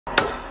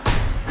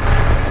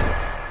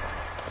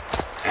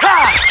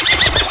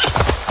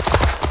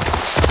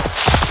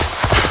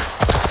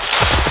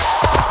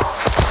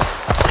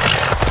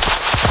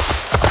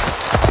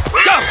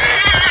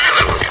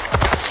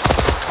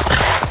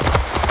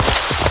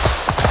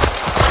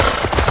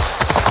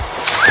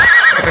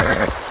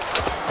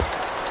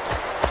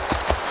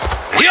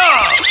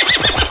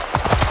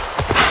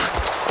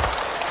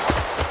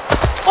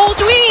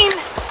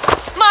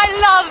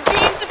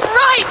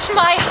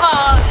My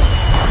heart!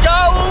 Go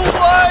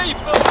away,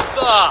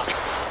 Bertha!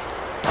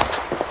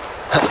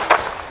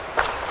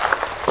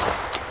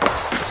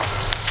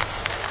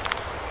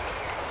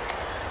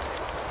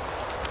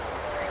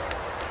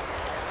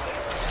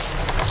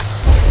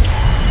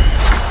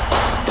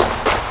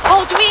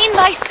 Aldwine,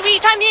 my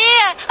sweet, I'm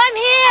here! I'm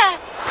here!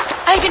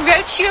 I even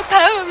wrote you a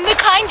poem, the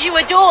kind you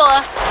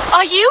adore.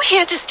 Are you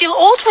here to steal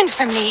Aldwine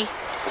from me?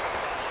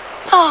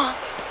 Oh,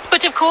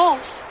 but of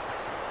course.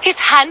 His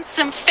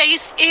handsome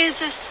face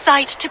is a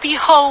sight to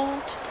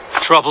behold.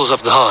 Troubles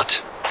of the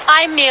heart.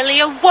 I'm merely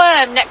a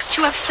worm next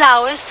to a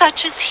flower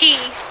such as he.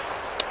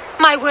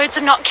 My words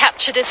have not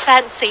captured his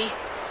fancy.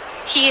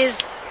 He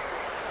is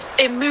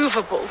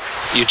immovable.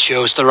 You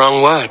chose the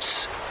wrong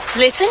words.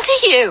 Listen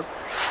to you.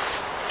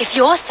 If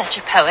you're such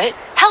a poet,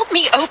 help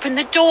me open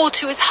the door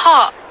to his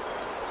heart.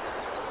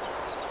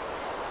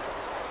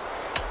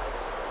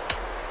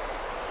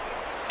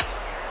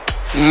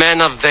 Men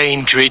are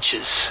vain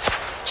creatures.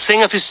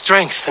 Sing of his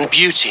strength and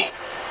beauty.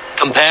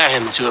 Compare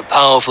him to a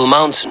powerful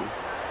mountain.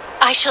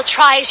 I shall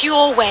try it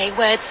your way,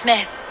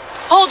 wordsmith.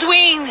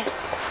 Aldwine,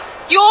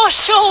 your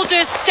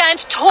shoulders stand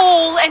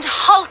tall and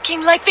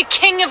hulking like the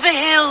king of the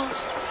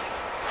hills.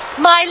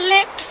 My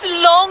lips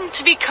long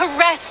to be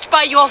caressed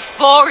by your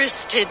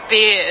forested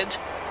beard.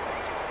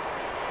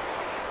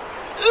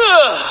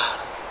 Ugh.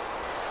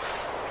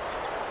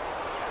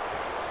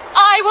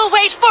 I will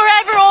wait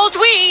forever,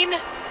 Aldwine.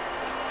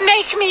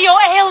 Make me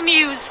your ale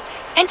muse,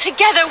 and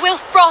together we'll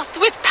froth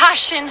with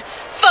passion,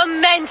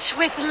 ferment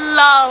with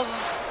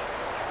love.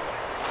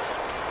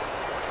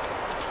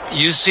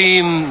 You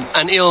seem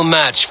an ill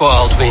match for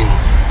Aldwine.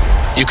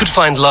 You could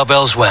find love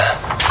elsewhere.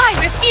 I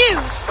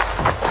refuse.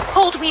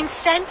 Aldwine's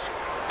scent,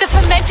 the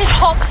fermented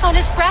hops on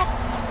his breath.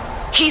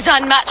 He's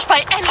unmatched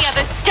by any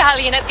other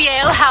stallion at the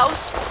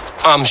alehouse.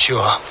 I'm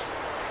sure.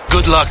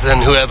 Good luck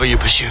then, whoever you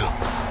pursue.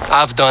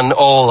 I've done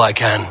all I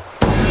can.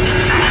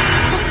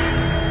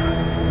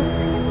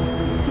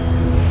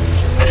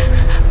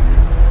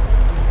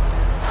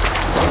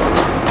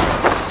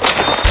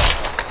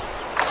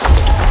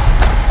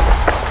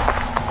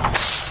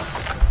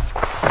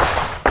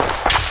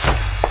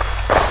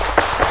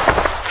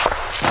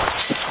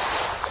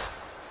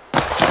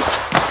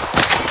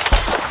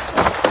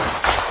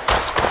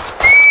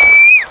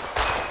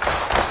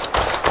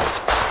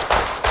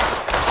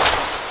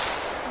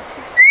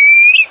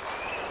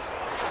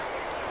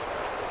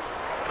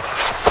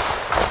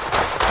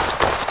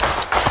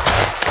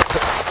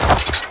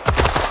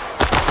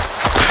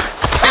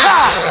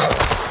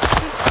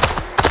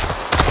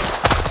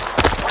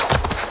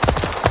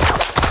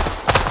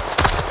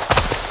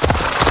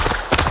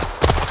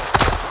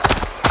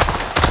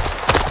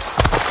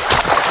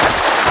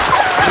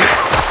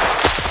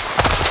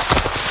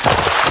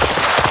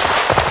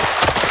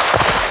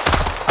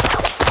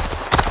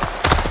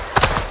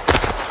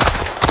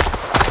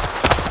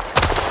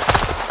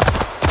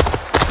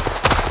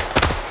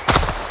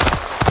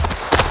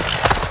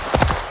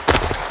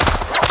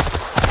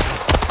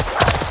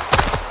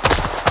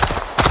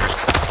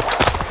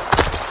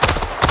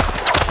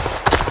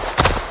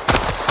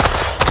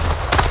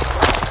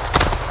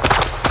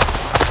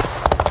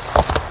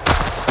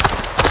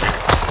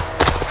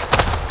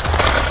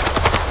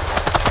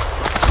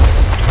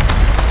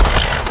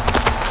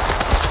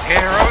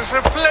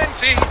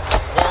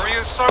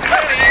 Warriors so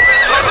many,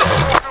 but let's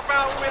walk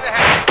about with a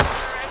hand.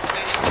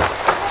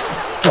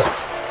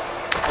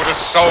 Would a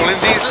soul in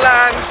these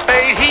lands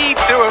pay heed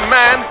to a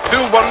man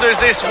who wanders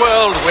this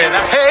world with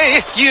a...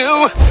 Hey,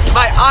 you!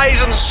 My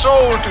eyes and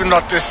soul do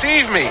not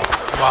deceive me.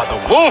 You are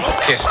the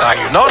wolf-kissed, are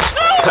you not?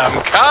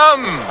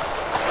 Come!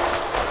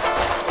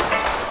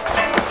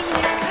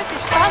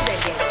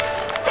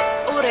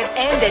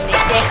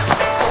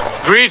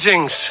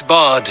 Greetings,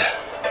 Bard.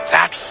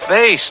 That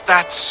face,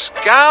 that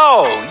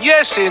scowl.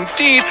 Yes,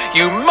 indeed,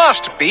 you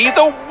must be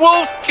the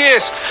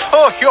wolf-kissed.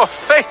 Oh, your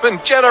fame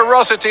and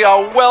generosity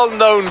are well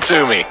known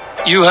to me.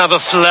 You have a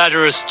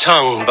flatterer's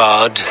tongue,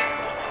 Bard.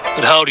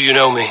 But how do you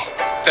know me?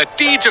 The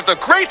deeds of the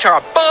great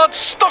are bards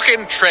stock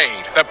in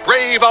trade. The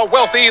brave are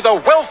wealthy,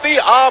 the wealthy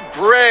are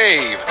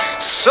brave.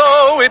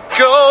 So it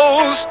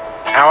goes.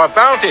 How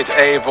about it,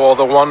 Eivor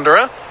the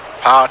Wanderer?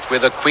 Part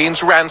with a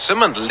queen's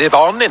ransom and live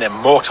on in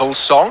immortal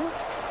song?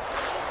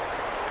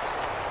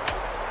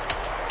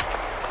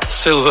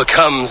 Silver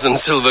comes and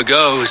silver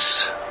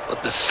goes,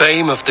 but the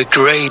fame of the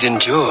great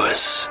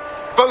endures.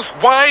 Both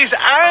wise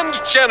and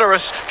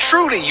generous.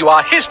 Truly, you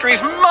are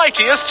history's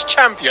mightiest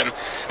champion.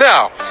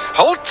 Now,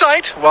 hold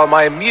tight while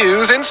my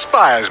muse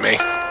inspires me.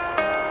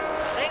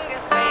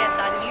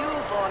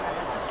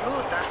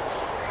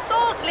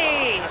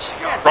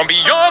 From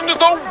beyond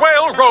the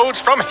whale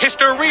roads, from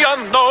history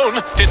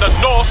unknown, did the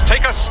Norse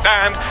take a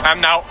stand,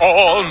 and now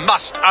all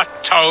must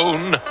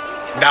atone.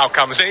 Now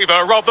comes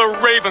Eivor of the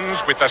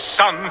Ravens with the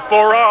sun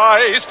for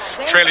eyes,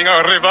 trailing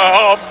a river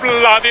of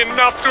blood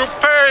enough to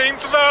paint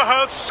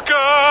the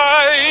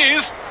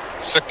skies.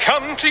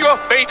 Succumb to your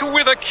fate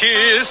with a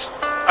kiss,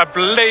 a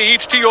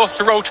blade to your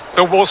throat,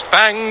 the wolf's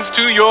fangs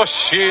to your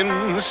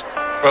shins.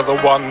 For the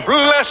one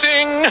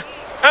blessing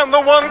and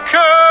the one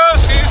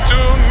curse is to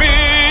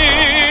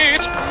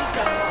meet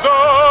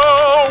the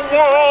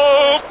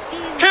wolf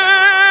kissed.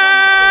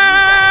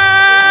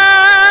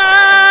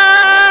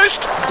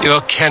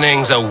 Your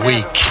kennings are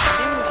weak.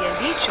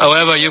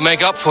 However, you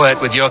make up for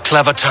it with your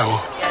clever tongue.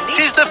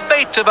 'Tis the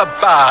fate of a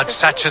bard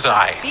such as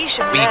I.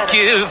 We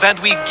give and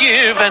we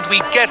give and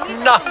we get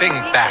nothing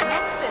back.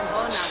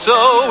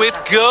 So it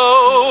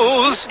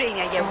goes.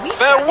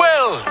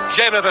 Farewell,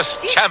 generous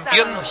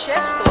champion.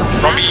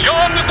 From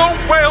beyond the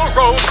whale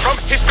road, from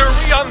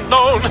history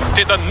unknown,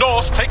 did the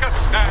Norse take a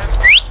stand?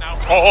 Now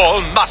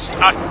all must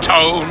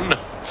atone.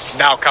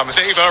 Now comes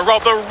Eivor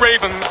of the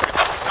Ravens with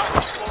the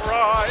sun for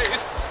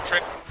eyes.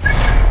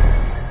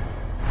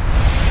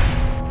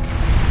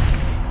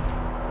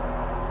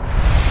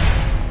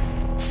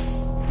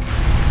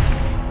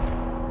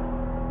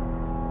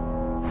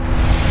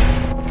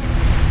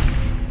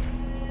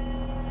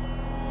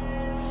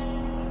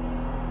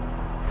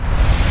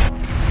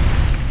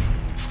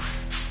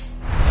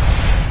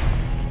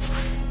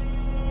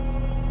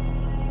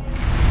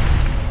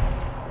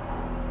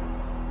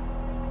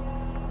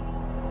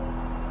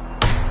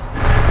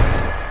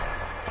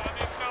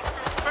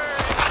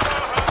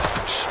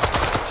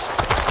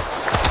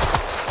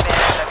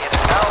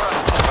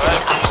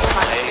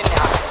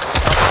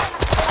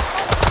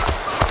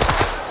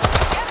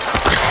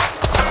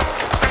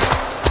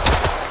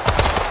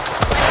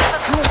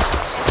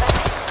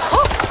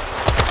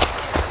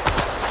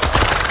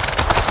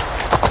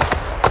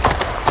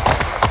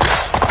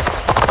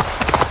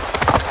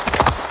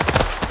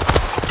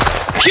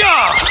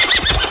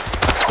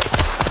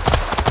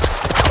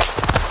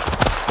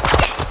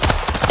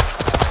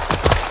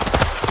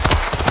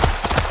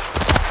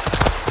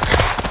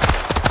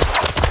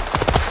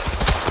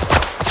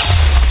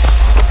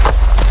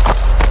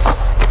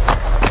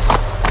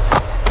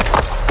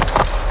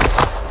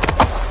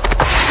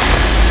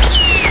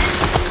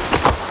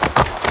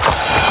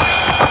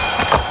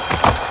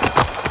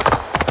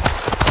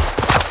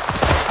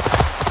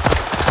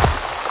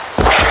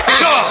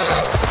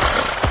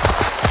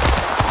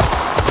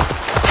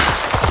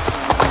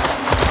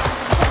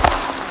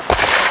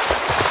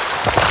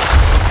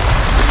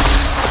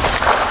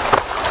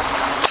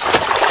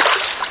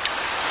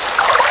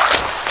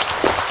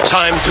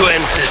 Time to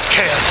end this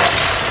chaos.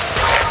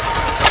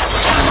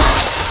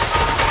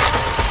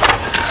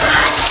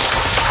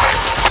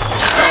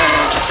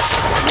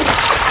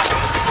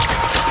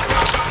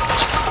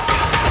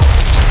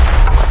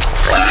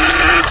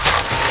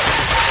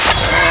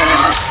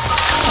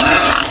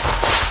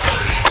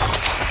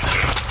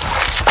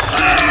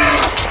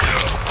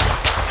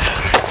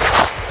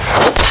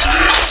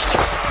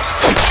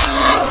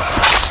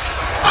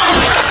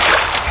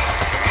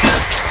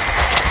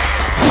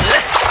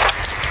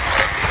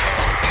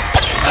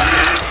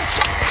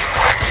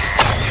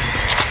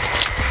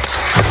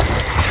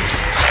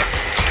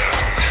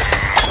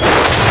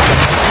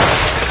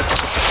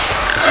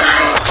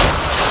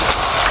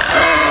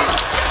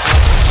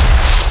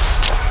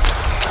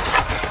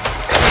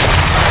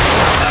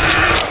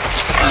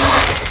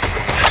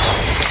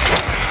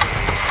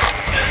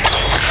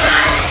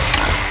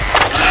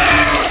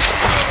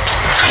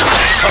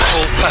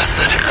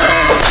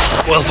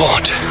 Well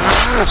fought.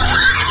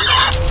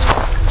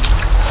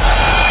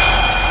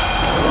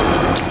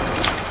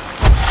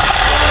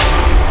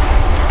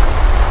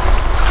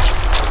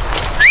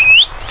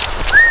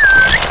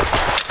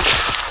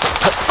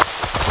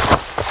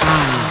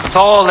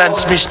 Thor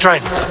lends me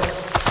strength.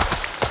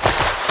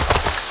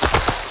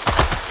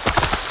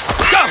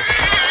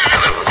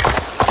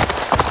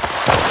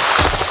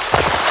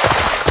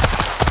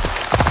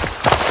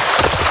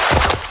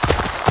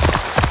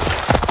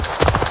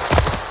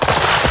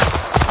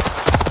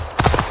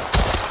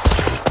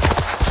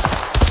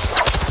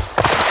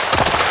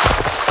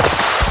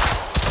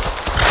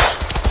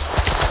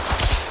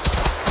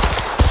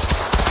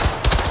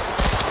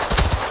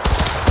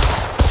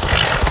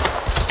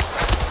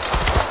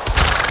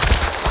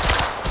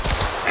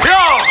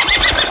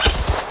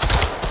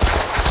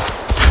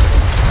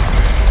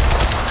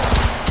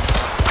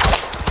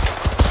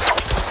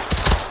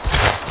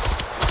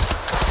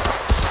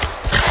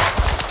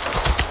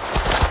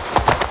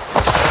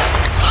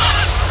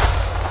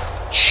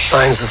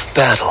 Signs of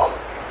battle.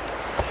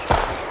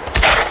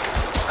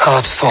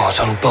 Hard fought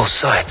on both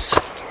sides.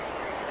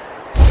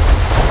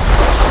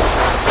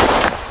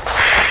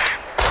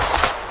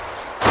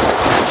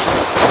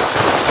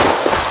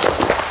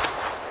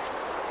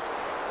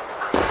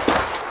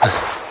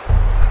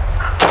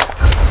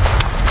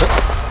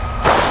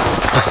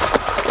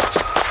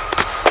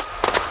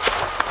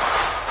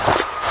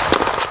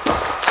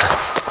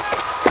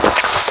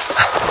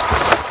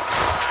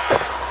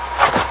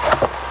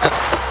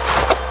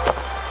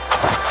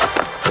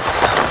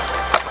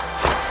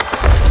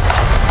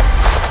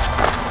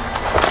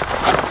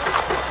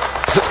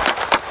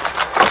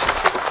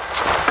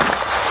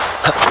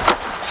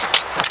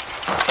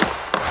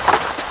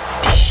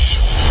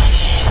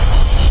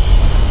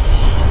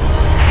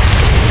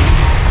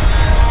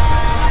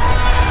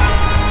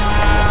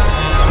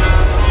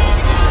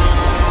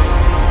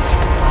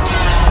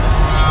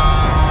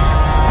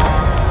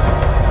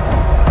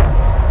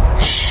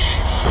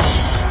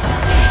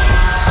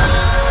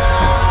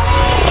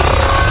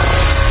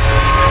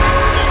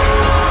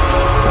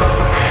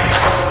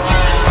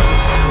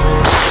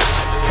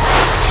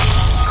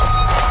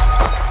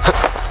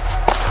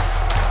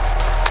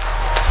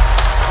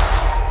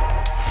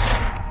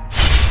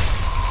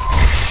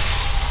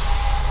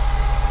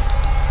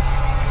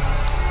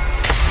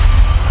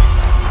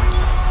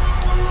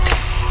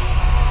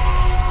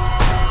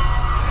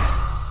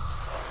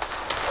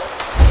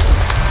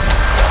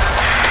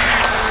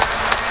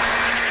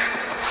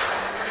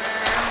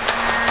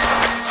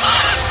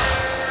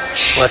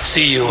 What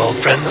see you, old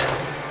friend?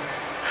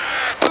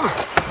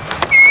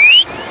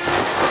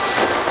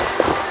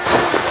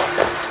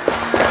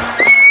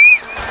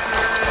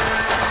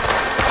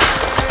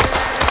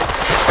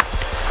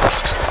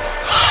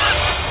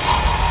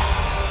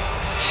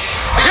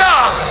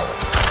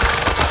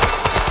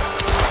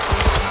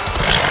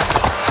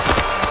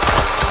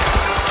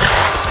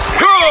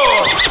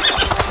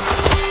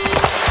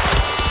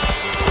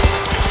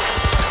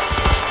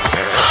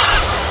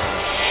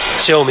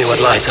 Show me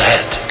what lies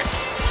ahead.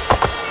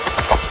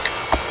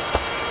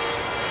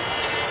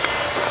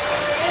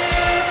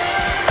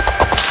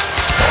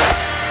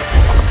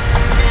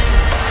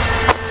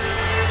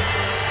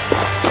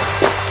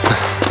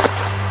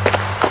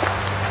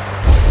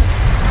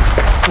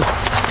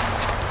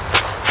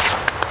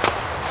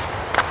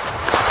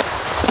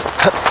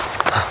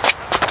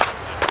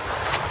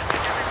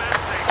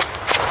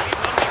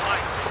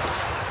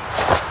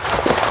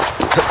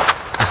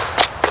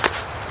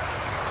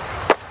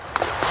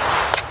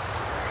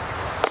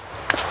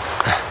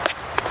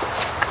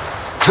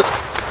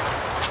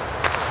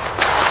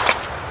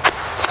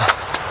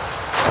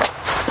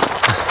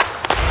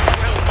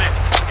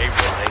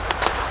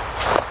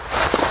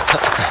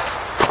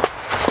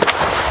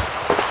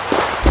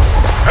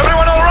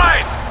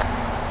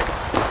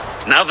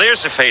 Now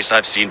there's a face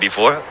I've seen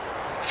before.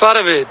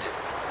 Faravid,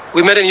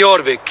 we met in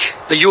Jorvik,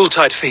 the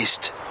Yuletide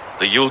feast.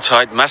 The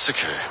Yuletide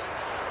massacre.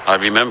 I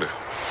remember.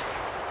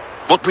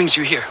 What brings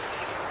you here?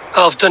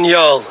 Halfdan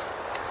Jarl.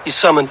 He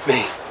summoned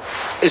me.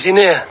 Is he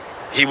near?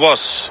 He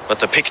was, but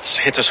the Picts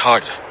hit us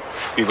hard.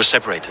 We were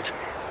separated.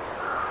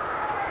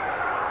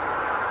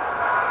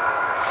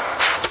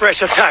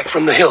 Fresh attack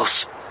from the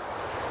hills.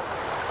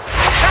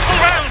 Circle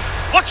round!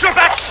 Watch your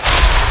backs!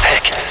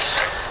 Picts.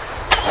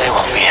 They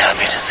won't be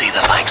happy to see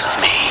the likes of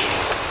me.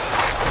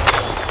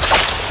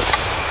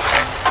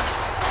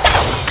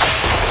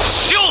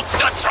 Shoot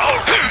the troll!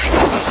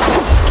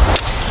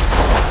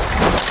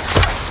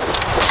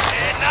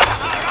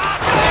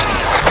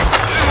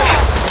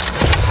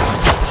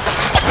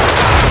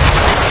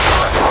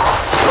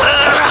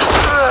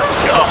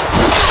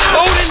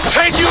 Odin,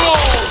 take you all!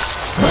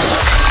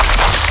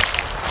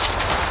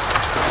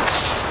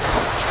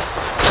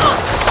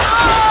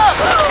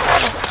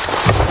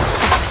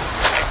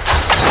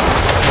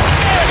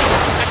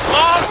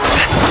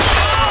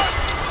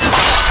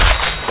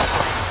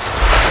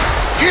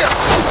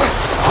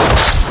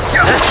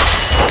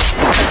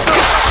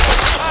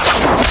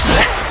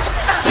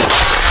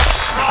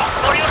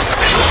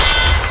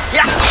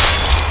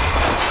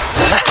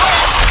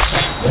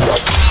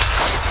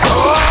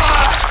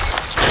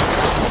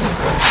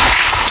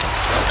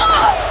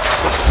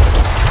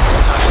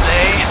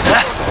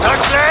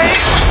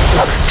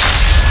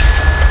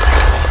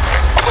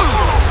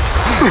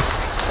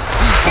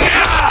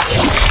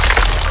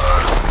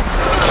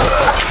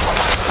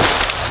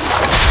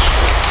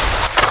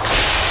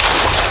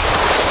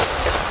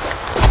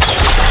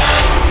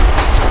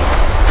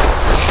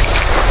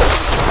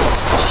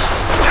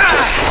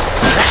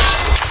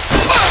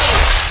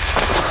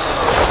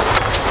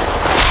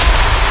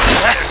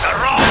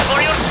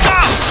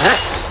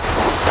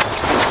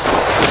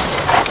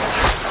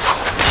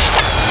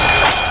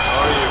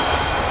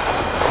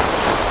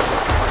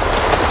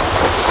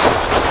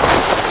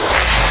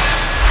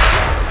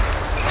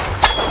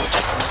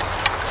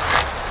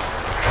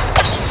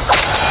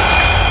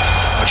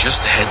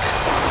 Just ahead.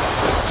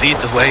 Lead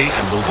the way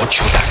and we'll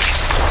watch your back.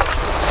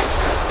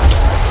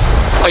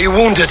 Are you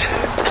wounded?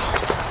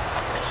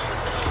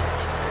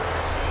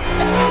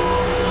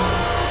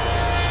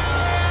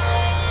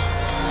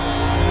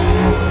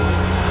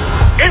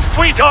 If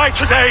we die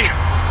today,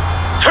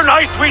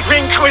 tonight we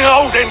drink with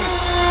Odin.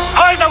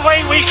 Either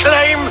way we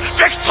claim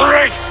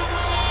victory!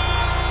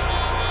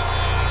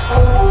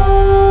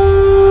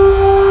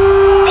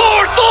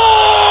 For Thor!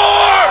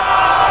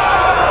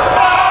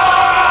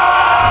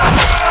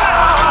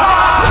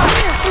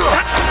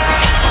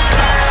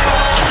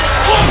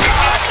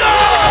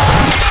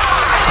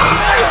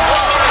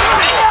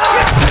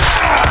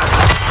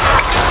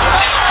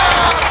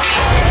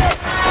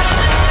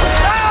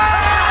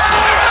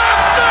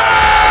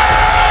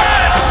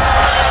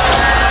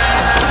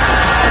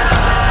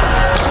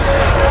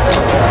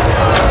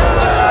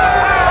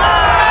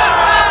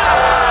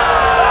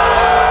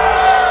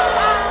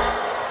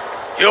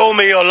 You owe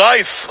me your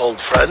life, old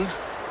friend.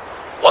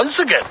 Once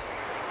again.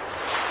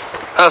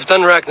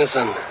 Halfdan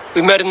Ragnarsson.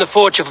 We met in the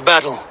Forge of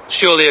Battle.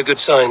 Surely a good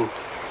sign.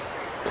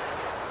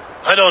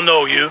 I don't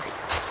know you.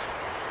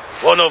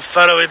 One of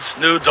Faroid's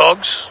new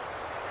dogs?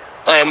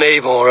 I am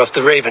Eivor of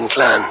the Raven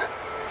clan.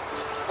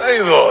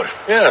 Eivor,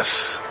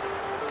 yes.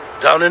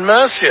 Down in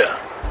Mercia.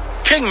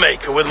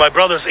 Kingmaker with my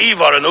brothers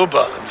Eivor and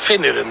Ubba and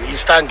Finnir in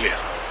East Anglia.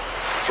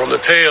 From the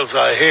tales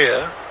I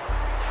hear,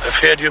 I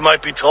feared you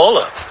might be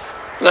taller.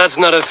 That's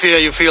not a fear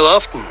you feel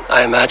often,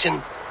 I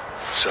imagine.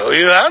 So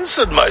you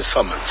answered my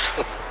summons.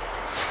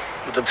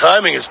 But the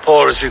timing is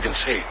poor, as you can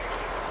see.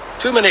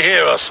 Too many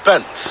here are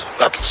spent,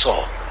 battle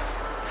sore,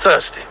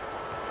 thirsty.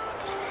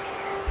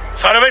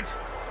 Faroid,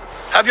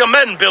 Have your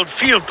men build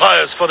field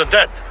pyres for the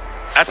dead.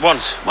 At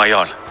once, my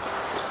Jarl.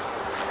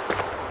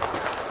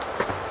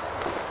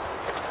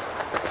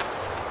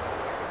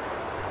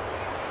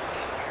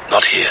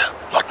 Not here,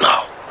 not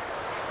now.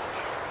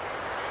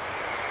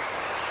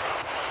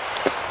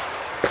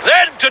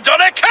 Then to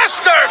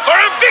Doncaster for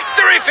a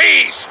victory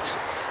feast!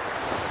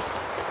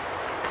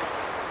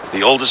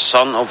 The oldest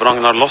son of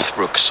Ragnar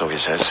Lothbrok, so he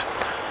says.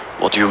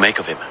 What do you make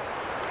of him?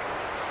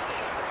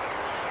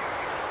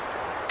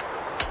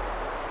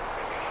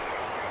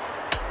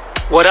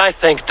 What I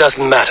think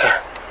doesn't matter.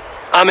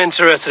 I'm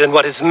interested in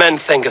what his men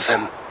think of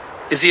him.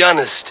 Is he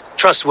honest,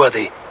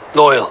 trustworthy,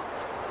 loyal?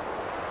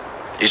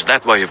 Is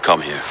that why you've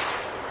come here?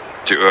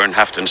 To earn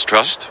Halfdan's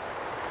trust?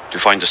 To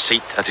find a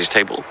seat at his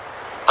table?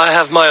 I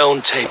have my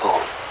own table.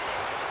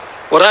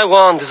 What I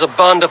want is a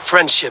bond of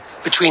friendship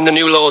between the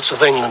new lords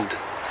of England.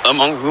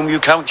 Among whom you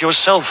count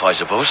yourself, I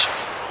suppose?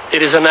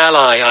 It is an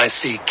ally I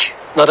seek,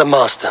 not a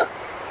master.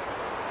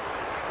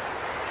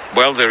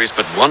 Well, there is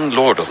but one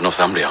lord of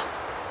Northumbria.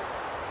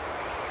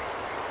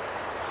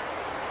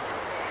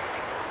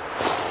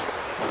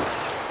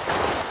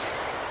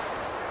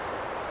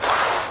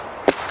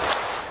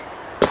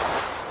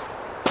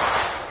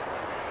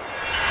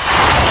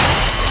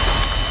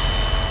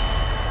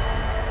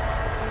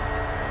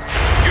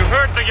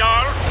 The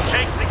Jarl,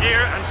 take the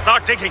gear and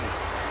start digging.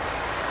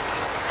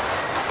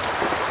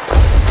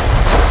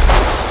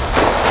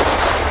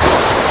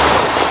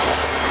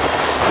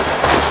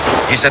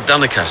 He's at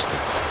Doncaster,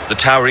 the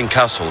towering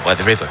castle by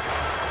the river.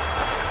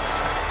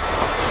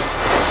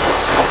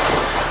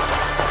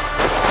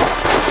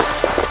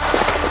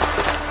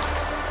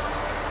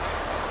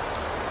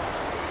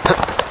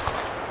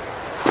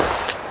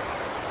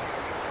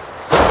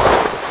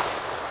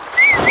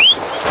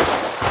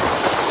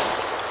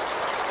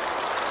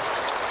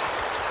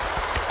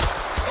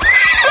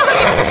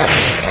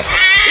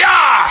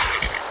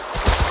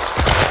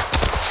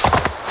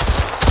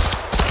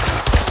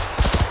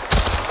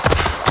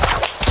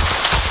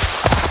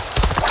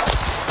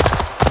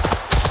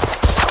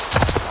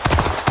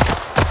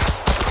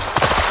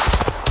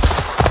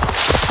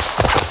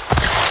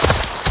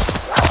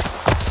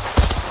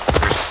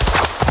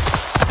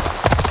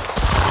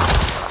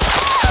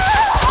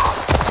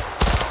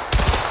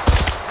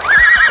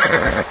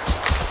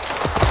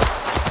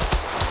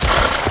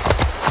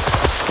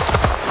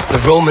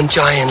 The Roman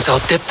giants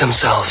outdid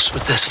themselves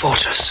with this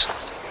fortress.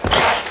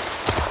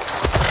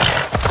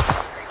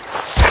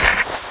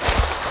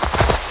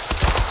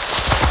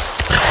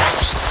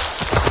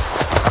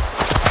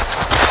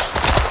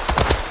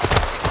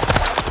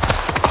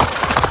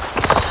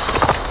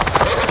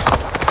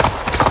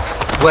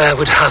 Where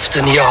would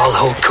Halfdan Jarl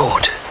hold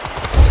court?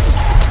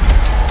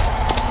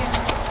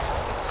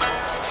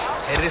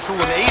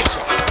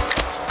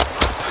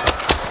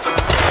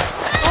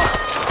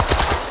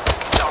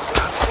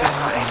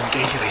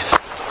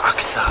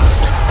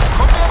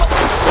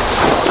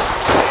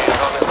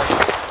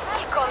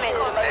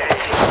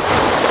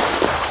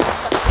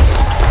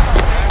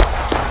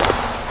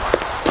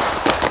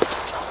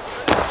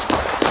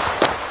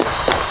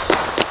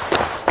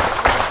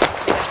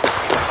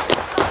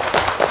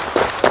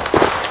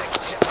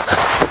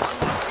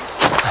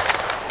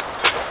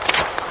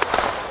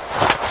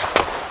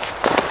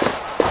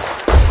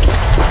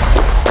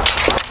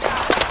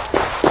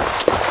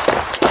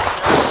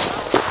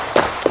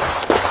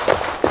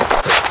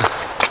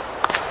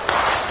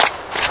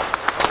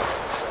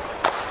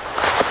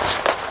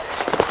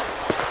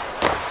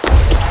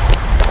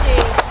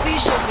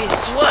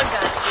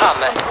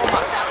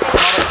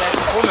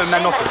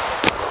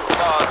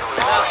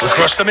 We'll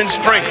crush them in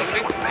spring.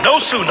 No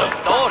sooner.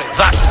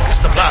 That is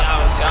the plan.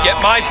 Get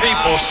my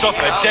people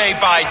supper day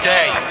by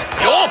day.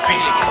 Your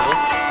people?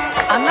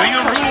 Do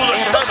you rule a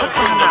shadow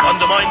kingdom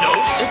under my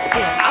nose?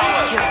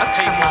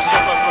 People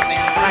suffer from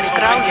these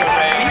brutal winter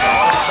rains.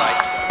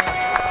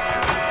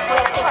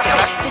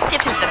 Fættist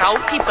ég til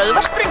dráp í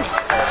Böðvarsbrunni?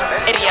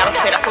 Jarl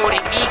þeirra fór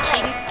í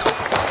Viking?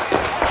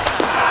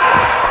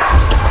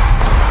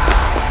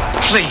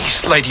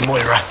 Please, Lady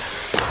Moira.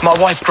 My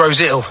wife grows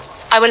ill.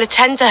 I will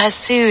attend to her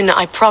soon,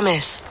 I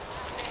promise.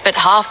 But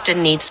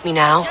Halfdan needs me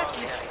now.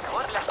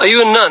 Are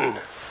you a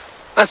nun?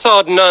 I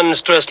thought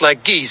nuns dressed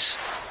like geese.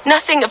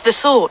 Nothing of the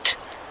sort.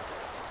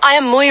 I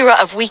am Moira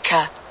of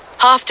Wika,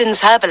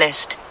 Halfdan's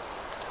herbalist.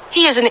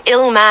 He is an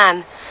ill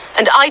man,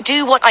 and I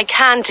do what I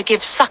can to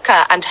give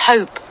succor and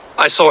hope.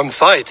 I saw him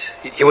fight.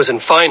 He was in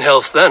fine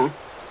health then.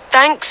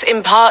 Thanks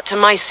in part to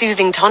my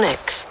soothing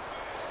tonics.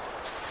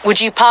 Would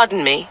you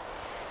pardon me?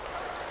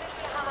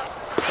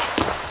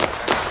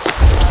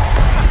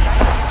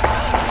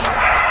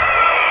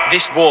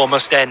 This war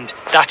must end.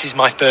 That is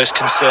my first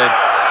concern.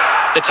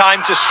 The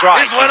time to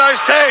strike is when I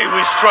say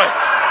we strike.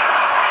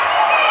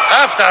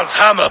 Halfdan's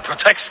hammer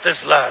protects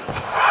this land.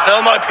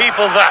 Tell my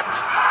people that,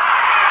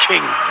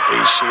 King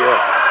Rishir.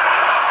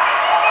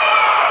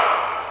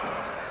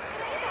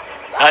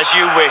 As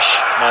you wish,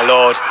 my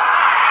lord.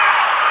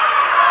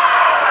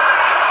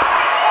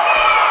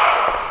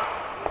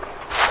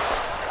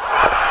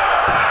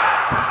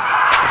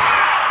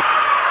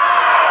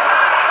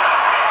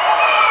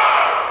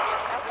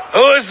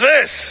 is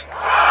this?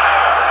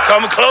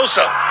 Come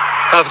closer.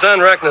 Halfdan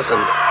Ragnarsson.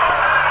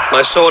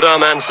 My sword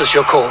arm answers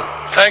your call.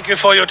 Thank you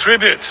for your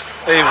tribute,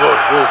 Eivor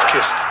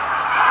Wolf-Kissed.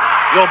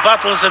 Your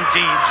battles and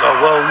deeds are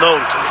well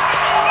known to me.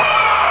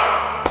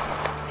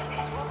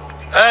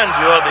 And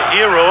you are the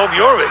hero of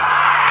Jorvik.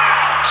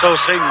 So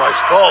sing my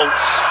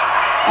skalds.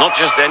 Not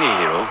just any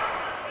hero.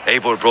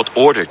 Eivor brought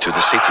order to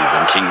the city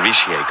when King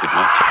Rishi could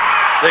not.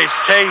 They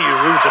say you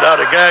rooted out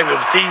a gang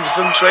of thieves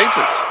and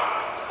traitors.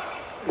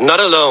 Not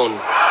alone,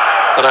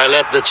 but I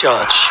led the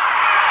charge.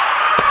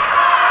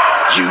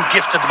 You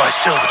gifted my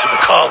silver to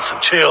the carls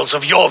and churls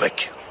of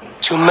Jorvik.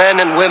 To men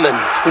and women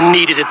who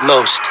needed it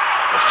most.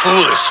 A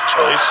foolish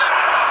choice.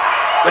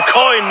 The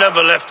coin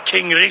never left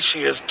King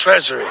Rishi's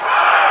treasury.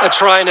 I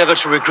try never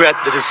to regret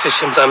the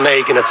decisions I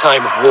make in a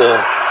time of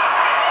war.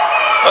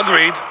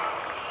 Agreed.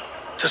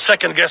 To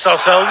second-guess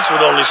ourselves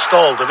would only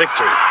stall the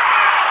victory.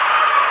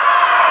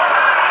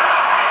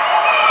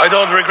 I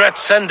don't regret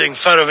sending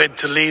Faravid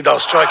to lead our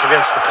strike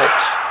against the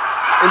Picts,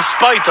 in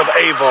spite of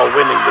Eivor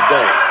winning the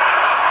day.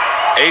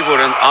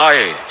 Eivor and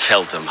I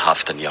felled them,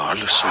 Halfdan Jarl,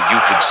 so you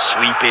could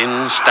sweep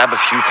in, stab a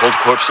few cold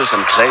corpses,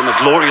 and claim a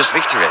glorious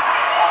victory.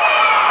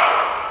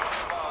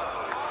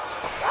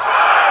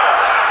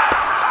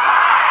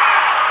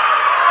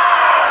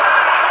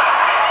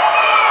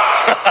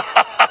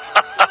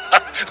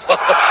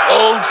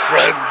 Old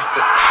friend,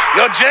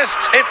 your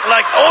jests hit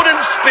like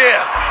Odin's spear,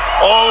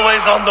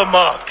 always on the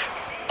mark.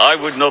 I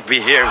would not be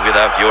here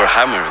without your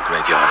hammer,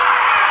 Great Jarl.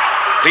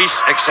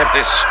 Please accept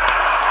this,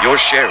 your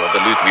share of the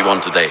loot we won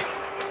today.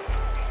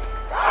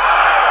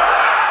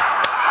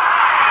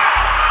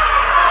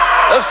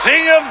 A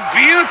thing of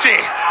beauty.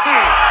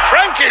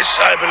 Frankish,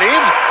 I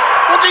believe.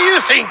 What do you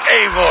think,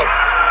 Eivor?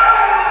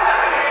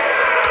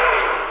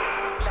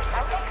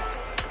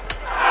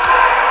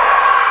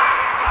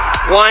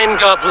 Wine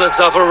goblets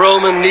are for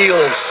Roman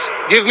kneelers.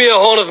 Give me a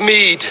horn of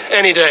mead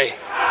any day.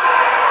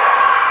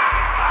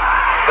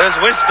 There's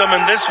wisdom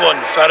in this one,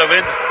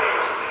 Faravid.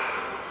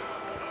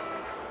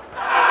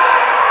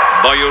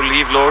 By your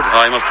leave, Lord,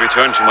 I must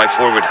return to my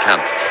forward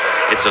camp.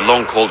 It's a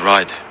long, cold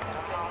ride.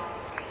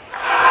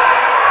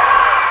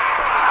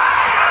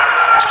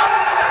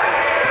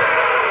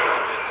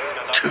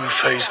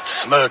 Two-faced,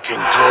 smirking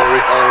glory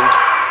hound.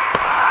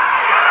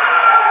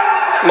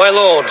 My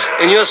lord,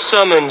 in your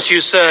summons you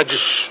said...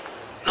 Shh.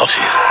 Not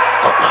here.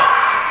 Not now.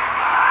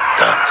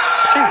 Dance,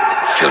 sing,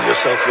 and fill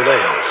yourself with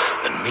ale.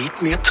 Then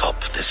meet me atop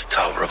this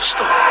tower of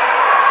stone.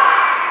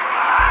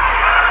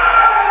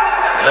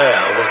 There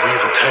I will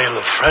weave a tale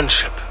of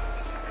friendship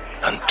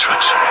and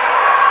treachery.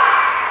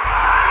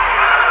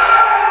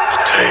 A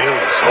tale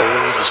as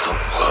old as the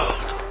world.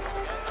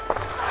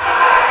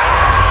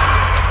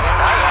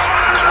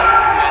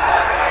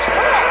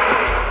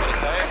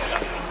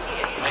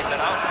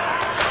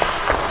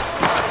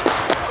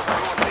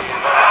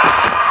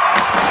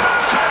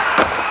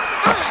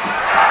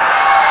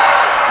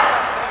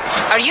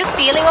 Are you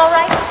feeling all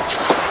right?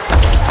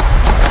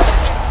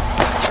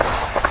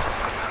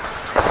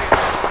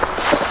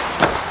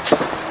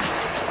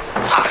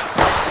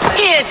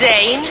 Here,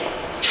 Dane.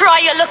 Try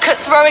your luck at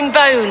throwing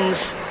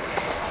bones.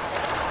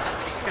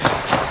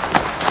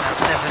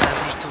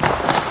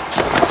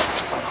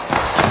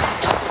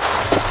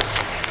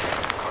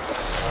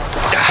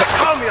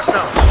 Calm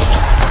yourself.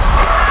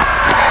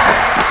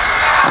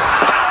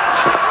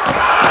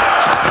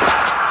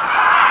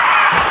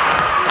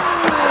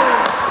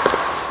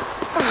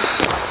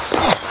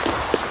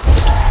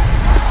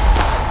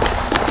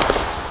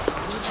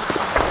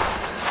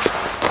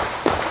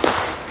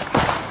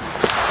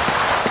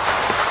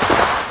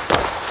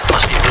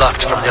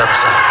 Blocked from the other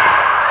side.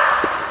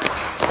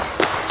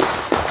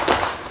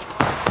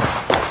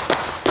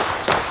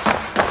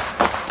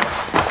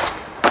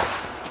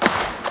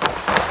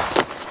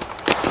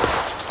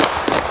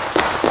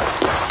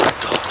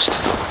 Dogs do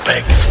not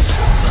beg for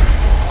silver.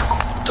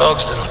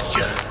 Dogs do not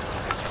yearn.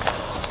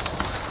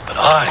 But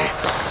I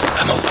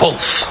am a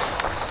wolf.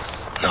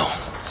 No,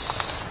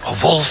 a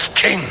wolf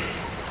king.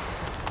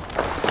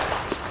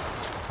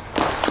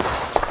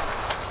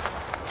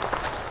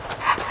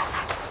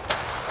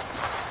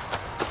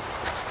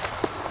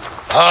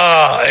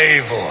 Ah,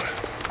 Eivor.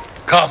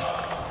 Come,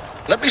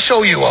 let me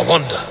show you a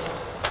wonder.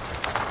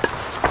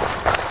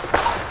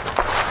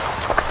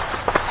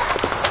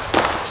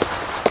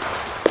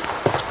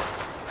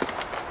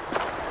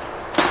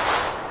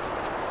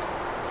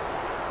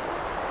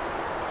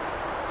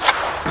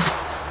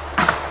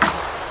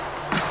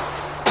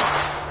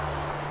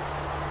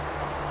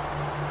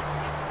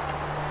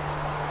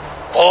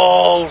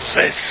 All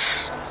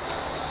this.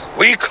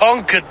 We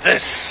conquered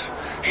this,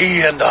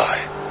 he and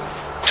I.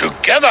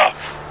 Together!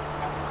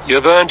 You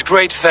have earned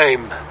great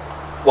fame,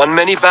 won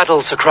many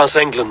battles across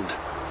England.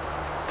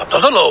 But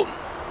not alone.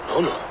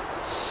 No.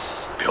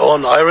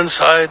 Bjorn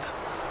Ironside,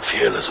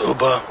 fearless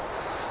Uber,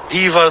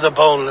 Eivor the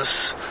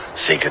Boneless,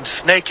 Sigurd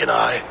Snake and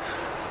I.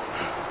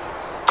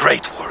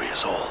 Great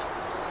warriors all.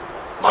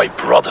 My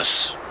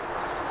brothers.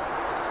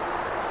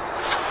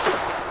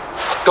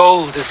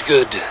 Gold is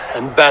good,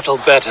 and battle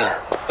better,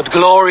 but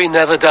glory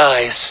never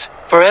dies.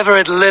 Forever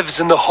it lives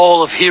in the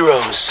Hall of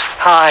Heroes,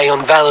 high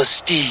on Valor's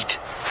steed.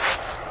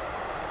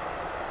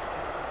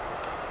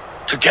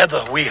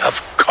 Together we have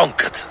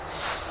conquered.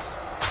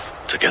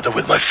 Together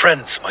with my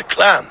friends, my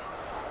clan.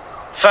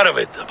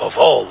 Faravid above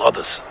all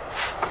others.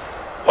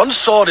 One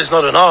sword is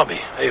not an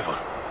army, Eivor.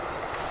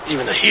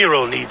 Even a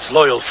hero needs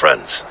loyal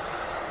friends.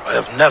 I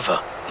have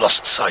never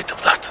lost sight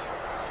of that.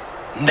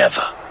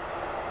 Never.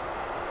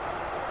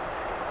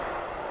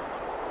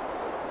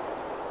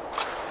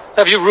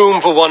 Have you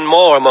room for one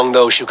more among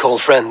those you call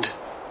friend?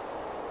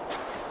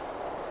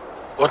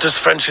 What does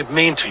friendship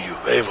mean to you,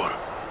 Eivor?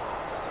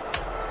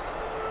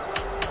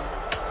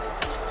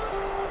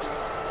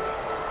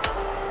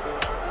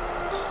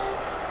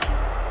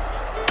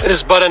 It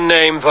is but a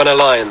name for an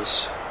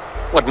alliance.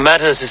 What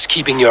matters is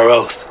keeping your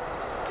oath.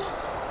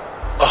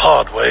 A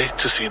hard way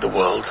to see the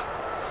world.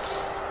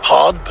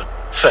 Hard, but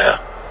fair.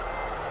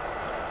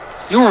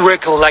 You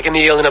wrinkle like an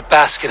eel in a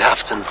basket,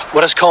 Halfdan.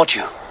 What has caught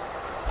you?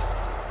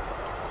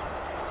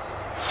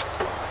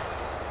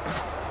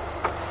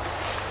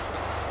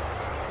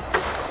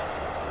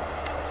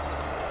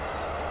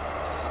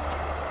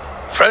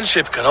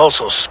 Friendship can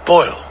also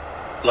spoil,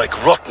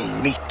 like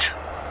rotten meat.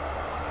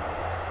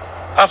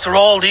 After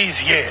all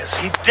these years,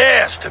 he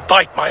dares to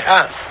bite my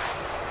hand.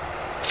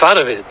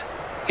 Faravid.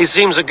 He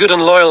seems a good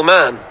and loyal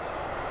man.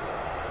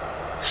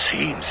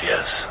 Seems,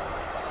 yes.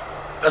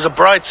 As a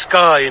bright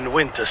sky in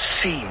winter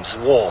seems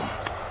warm.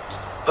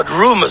 But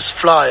rumors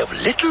fly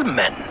of little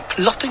men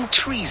plotting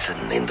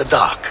treason in the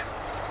dark.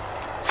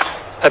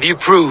 Have you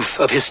proof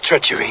of his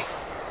treachery?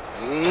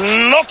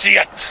 Not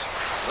yet.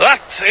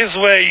 That is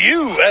where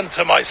you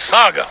enter my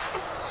saga.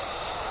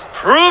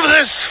 Prove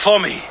this for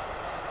me.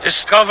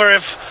 Discover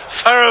if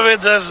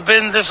Faravid has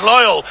been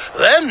disloyal.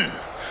 Then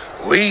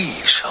we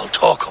shall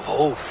talk of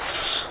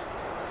oaths.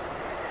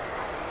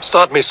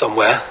 Start me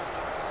somewhere.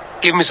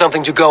 Give me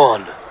something to go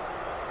on.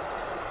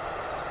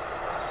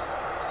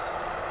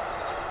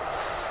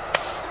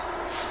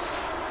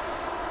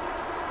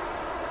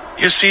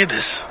 You see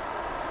this?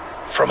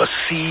 From a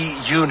sea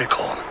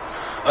unicorn.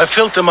 I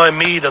filter my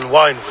mead and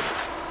wine with it.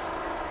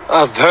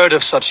 I've heard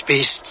of such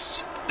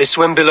beasts. They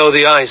swim below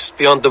the ice,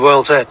 beyond the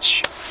world's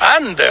edge.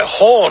 And their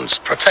horns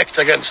protect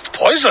against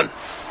poison.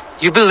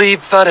 You believe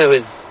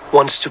Faravid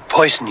wants to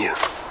poison you?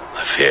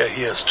 I fear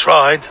he has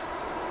tried.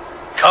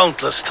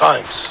 Countless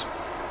times.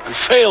 And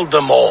failed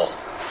them all.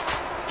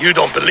 You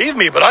don't believe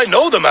me, but I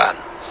know the man.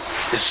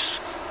 His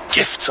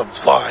gifts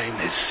of wine,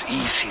 his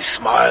easy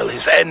smile,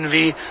 his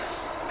envy,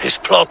 his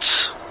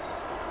plots.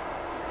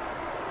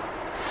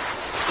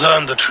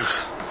 Learn the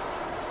truth.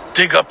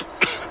 Dig up.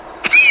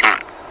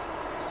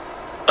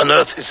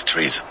 Unearth his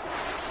treason.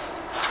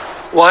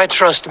 Why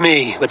trust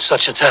me with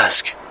such a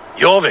task?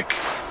 Jorvik,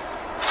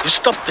 you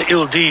stopped the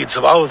ill deeds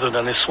of Audun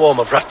and his swarm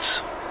of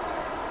rats.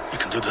 You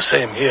can do the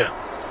same here.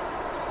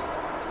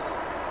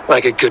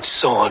 Like a good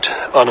sword,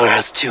 honor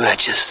has two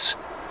edges.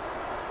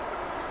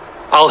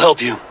 I'll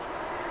help you.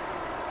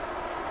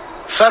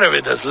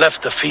 Faravid has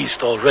left the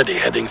feast already,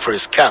 heading for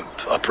his camp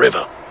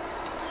upriver.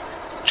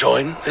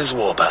 Join his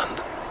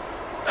warband.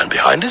 And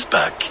behind his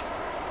back,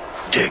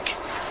 dig.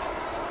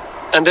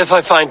 And if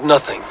I find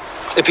nothing?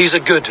 If he's a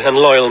good and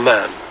loyal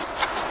man?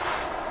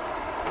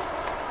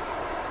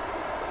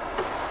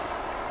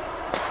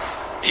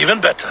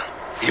 Even better.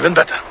 Even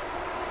better.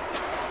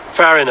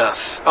 Fair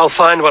enough. I'll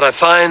find what I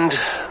find,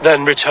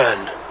 then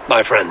return,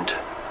 my friend.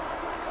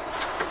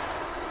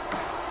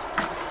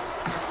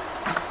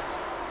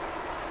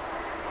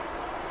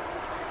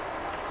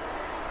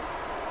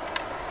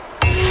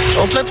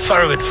 Don't let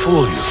Faravid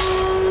fool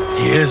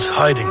you. He is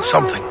hiding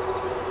something.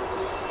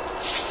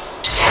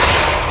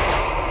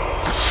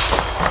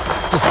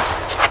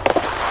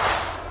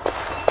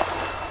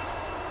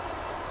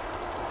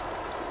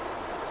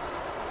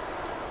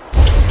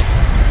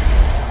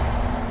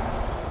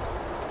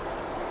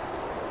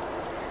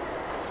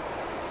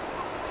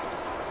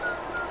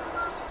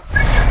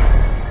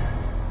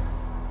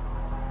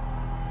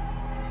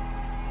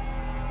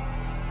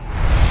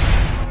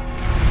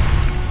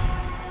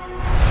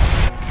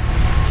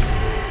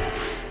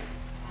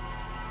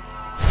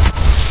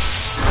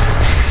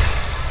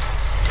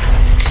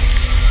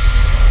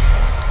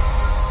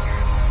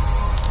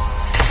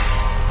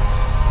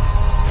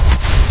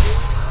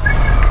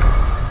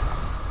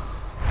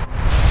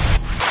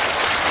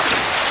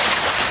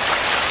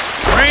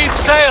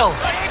 Sail!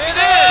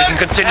 We can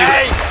continue.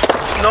 Hey!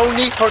 No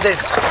need for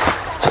this.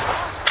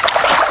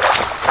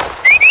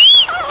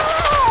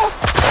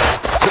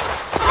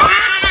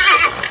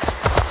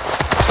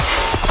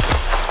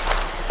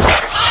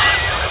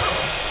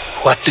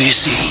 What do you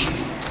see?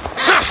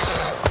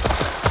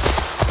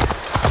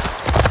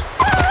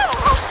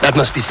 That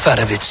must be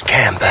Faravid's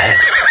camp ahead.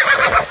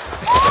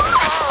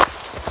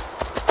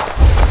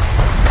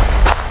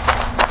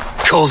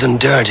 Cold and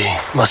dirty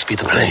must be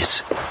the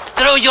place.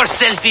 Throw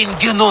yourself in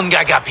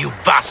Gunungagap, you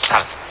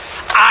bastard!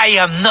 I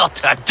am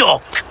not a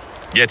dog!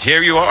 Yet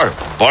here you are,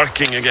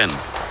 barking again.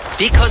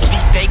 Because we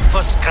beg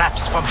for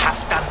scraps from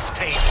Halfdan's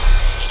table,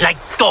 like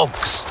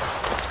dogs.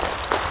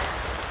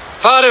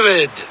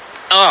 Faravid!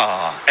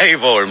 Ah,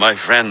 Eivor, my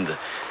friend.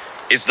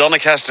 Is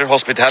Doncaster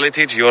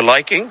hospitality to your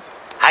liking?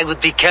 I would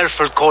be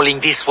careful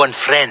calling this one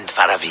friend,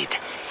 Faravid.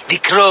 The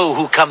crow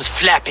who comes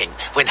flapping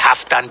when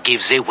Halfdan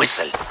gives a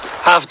whistle.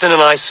 Halfdan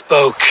and I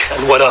spoke,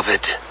 and what of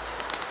it?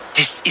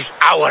 This is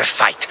our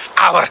fight,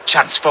 our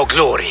chance for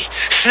glory.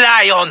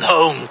 Fly on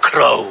home,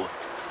 crow.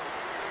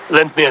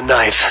 Lend me a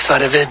knife,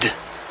 Faravid.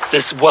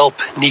 This whelp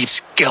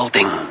needs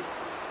gelding.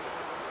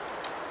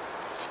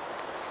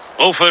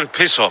 Over,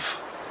 piss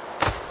off.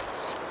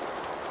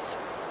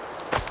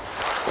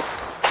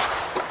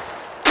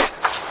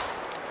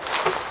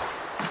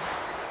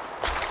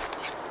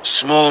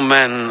 Small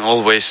men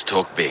always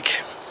talk big.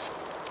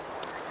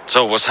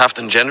 So, was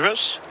Halfdan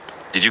generous?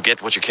 Did you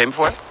get what you came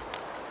for?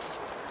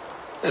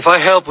 If I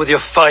help with your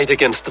fight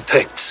against the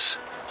Picts,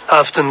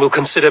 Halfdan will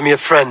consider me a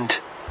friend.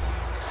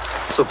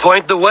 So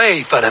point the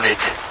way, Faravid.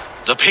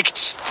 The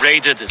Picts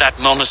raided that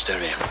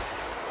monastery,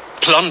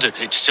 plundered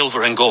its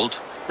silver and gold.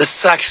 The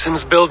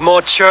Saxons built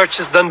more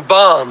churches than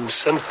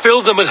barns, and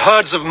filled them with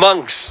herds of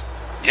monks.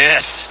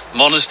 Yes,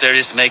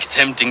 monasteries make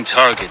tempting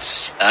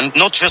targets, and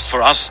not just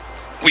for us.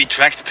 We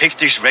tracked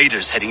Pictish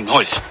raiders heading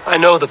north. I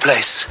know the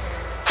place.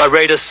 My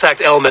raiders sacked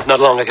Elmet not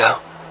long ago.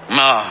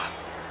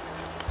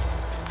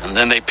 And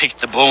then they picked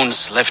the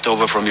bones left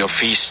over from your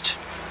feast.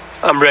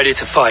 I'm ready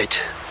to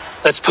fight.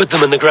 Let's put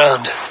them in the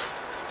ground.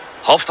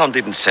 Halfdan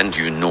didn't send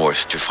you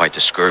north to fight a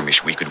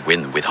skirmish we could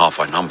win with half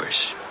our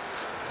numbers.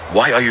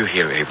 Why are you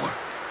here, Eivor?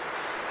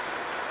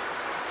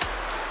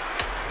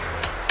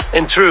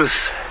 In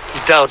truth, he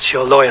doubts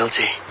your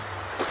loyalty.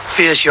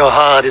 Fears your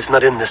heart is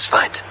not in this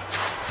fight.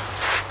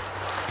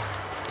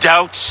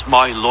 Doubts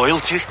my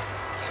loyalty?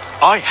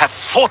 I have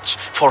fought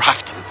for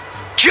Halfdan,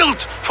 killed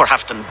for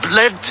Halfdan,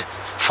 bled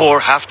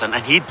for Halfdan,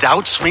 and he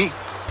doubts me?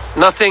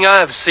 Nothing I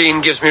have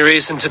seen gives me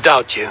reason to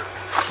doubt you.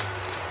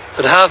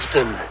 But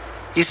Halfdan,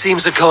 he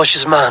seems a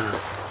cautious man.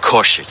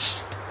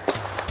 Cautious?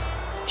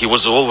 He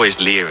was always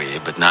leery,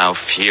 but now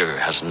fear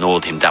has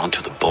gnawed him down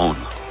to the bone.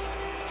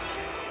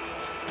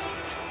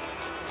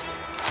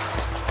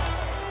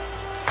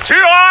 To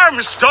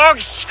arms,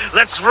 dogs!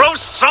 Let's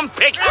roast some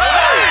Picts!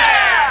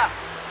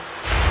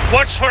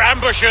 Watch for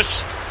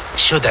ambushes.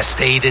 Should have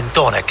stayed in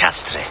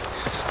Doncaster.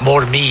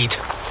 More mead,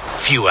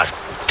 fewer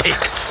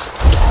Picts.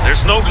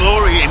 There's no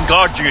glory in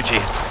guard duty.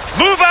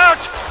 Move out!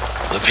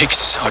 The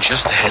Picts are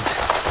just ahead.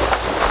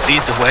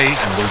 Lead the way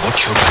and we'll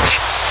watch your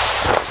back.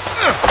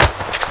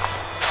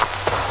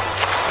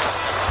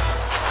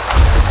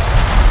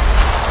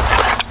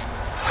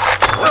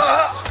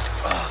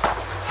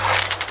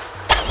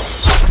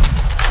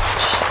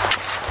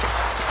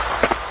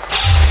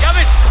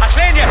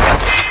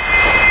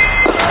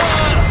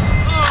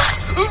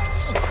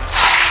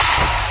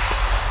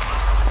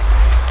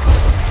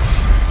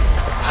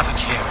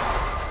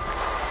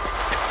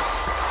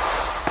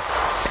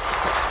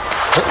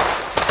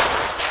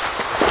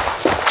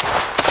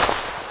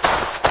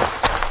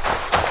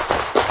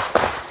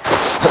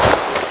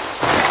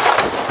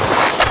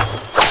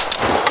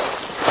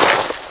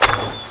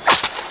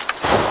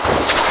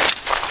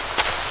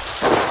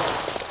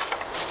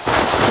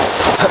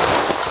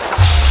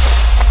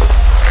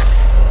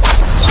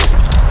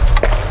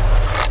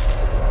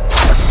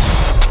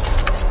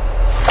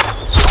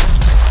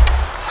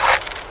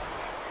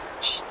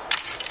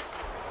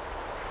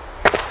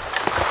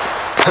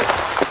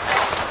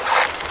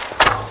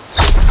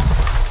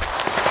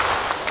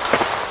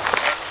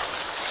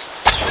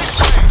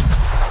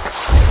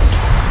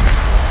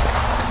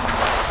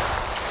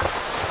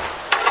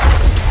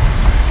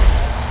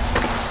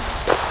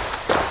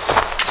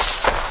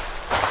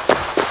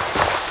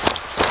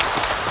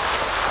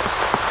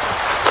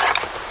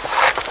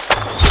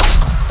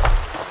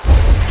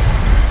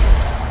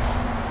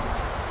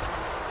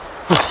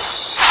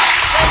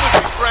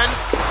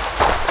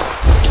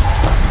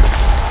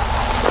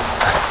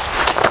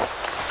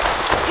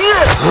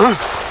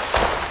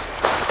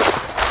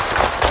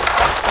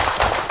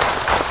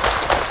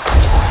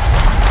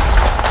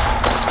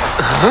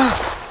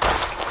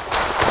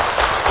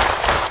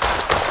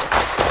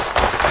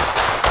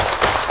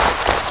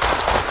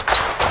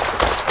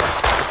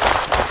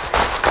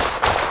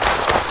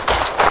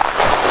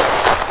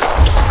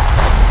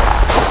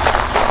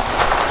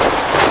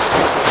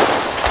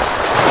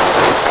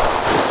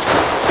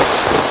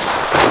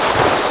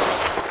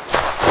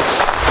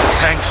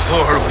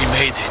 We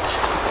made it.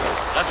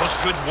 That was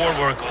good war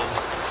work, Ulf.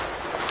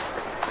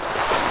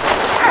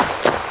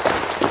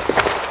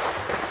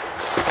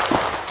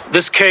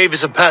 This cave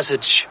is a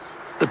passage.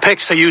 The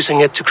Picts are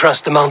using it to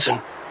cross the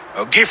mountain.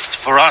 A gift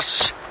for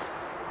us.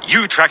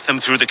 You track them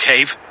through the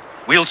cave.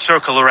 We'll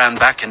circle around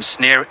back and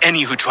snare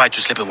any who try to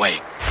slip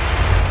away.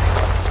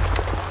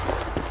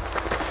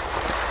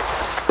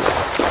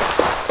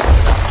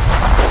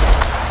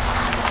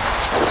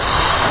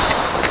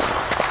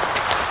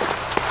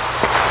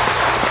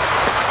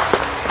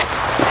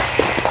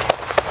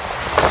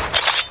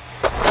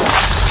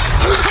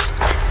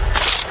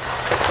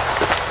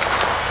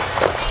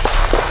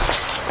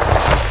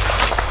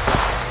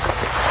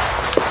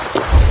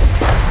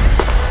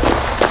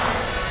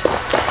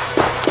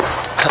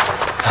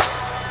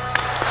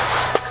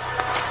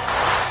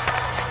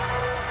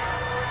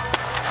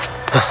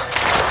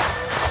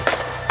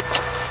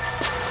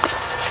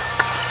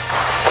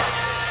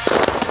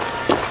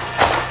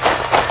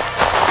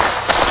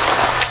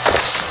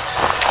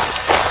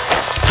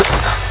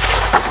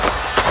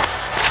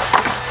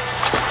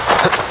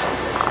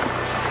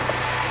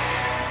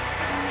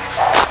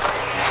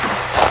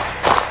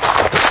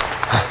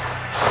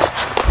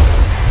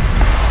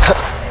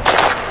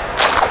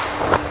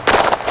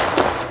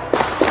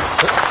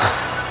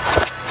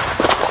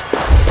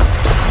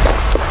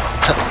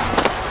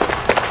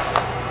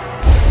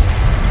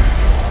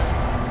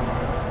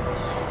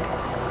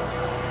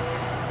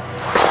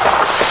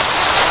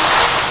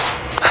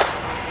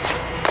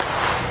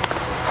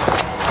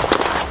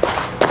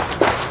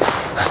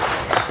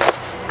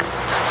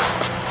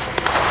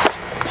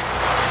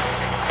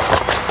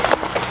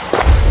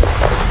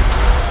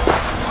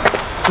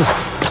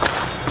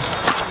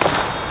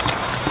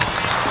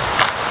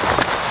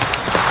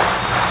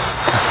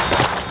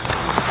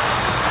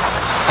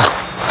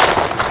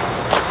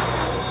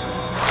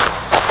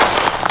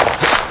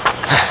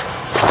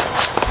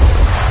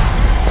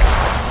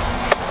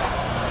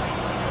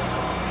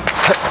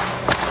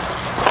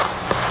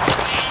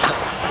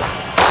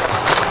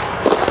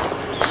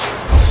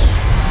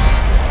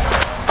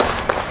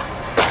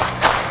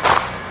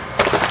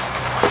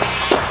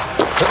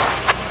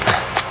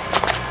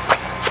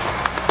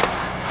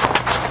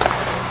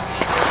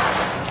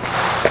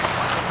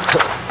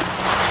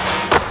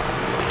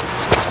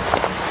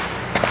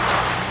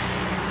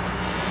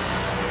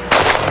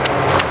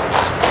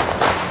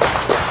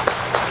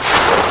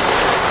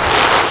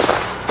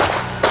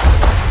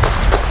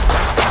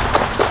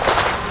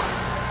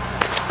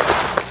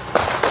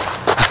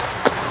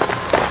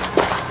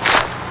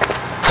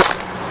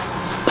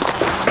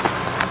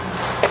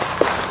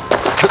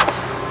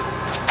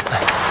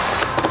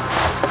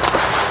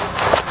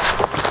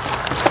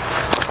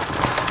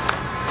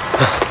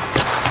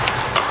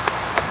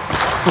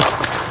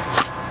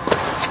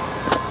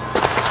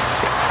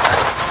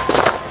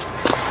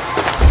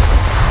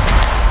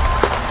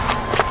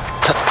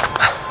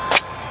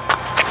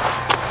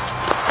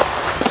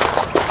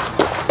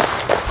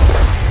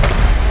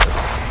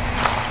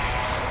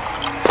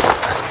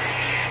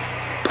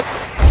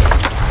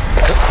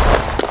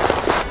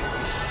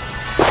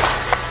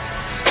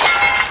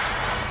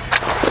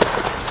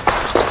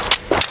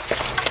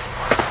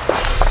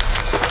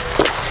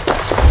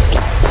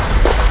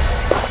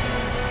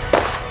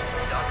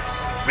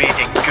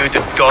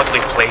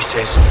 Godly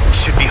places.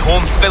 Should be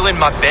home filling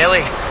my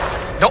belly,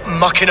 not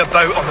mucking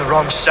about on the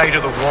wrong side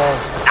of the wall.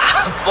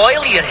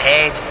 Boil your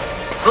head.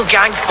 We'll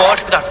gang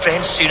forth with our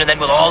friends soon and then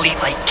we'll all eat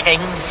like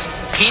kings.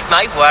 Heed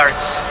my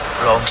words.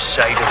 Wrong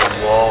side of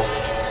the wall.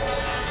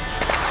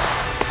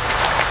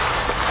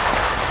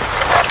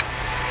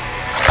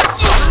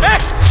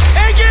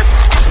 Hey, give!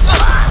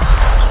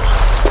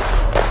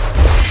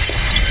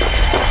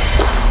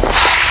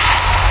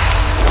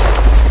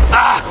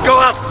 Go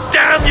up,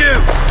 damn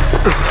you!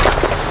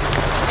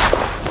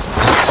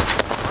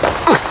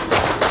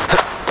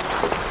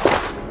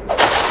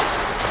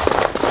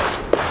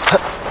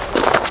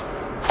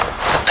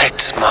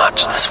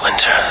 March this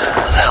winter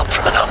with help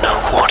from an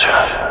unknown quarter.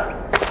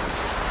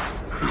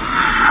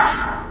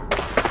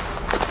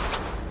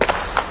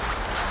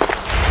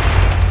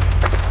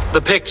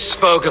 The Picts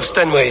spoke of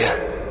Stenway,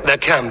 their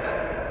camp.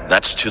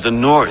 That's to the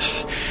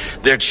north.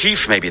 Their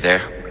chief may be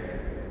there.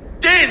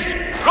 Danes,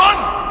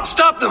 run!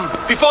 Stop them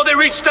before they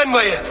reach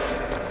Stenway.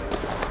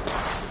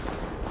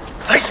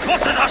 They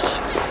spotted us!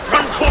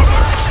 Run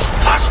forward!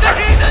 Faster!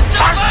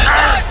 Faster!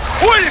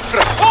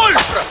 Ulfra!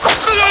 Ulfra!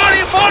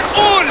 Glory for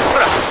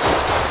Ulfra!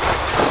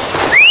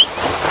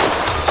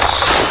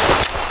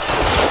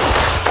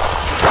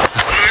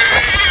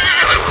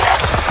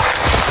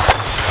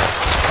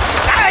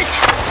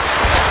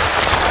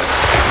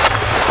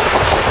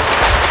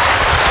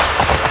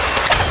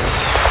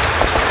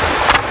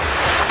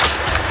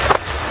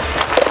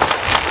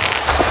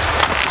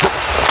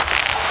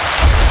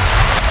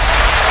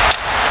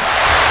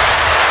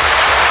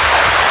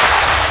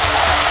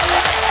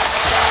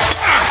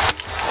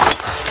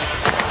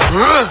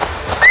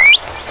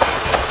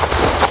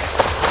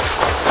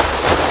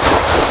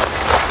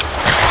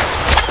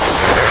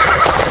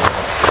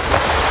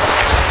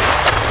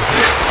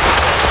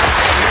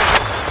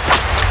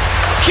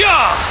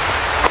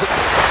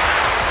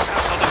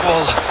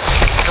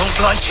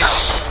 Like it.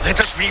 Let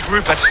us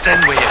regroup at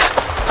Stenway.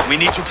 We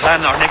need to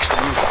plan our next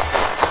move.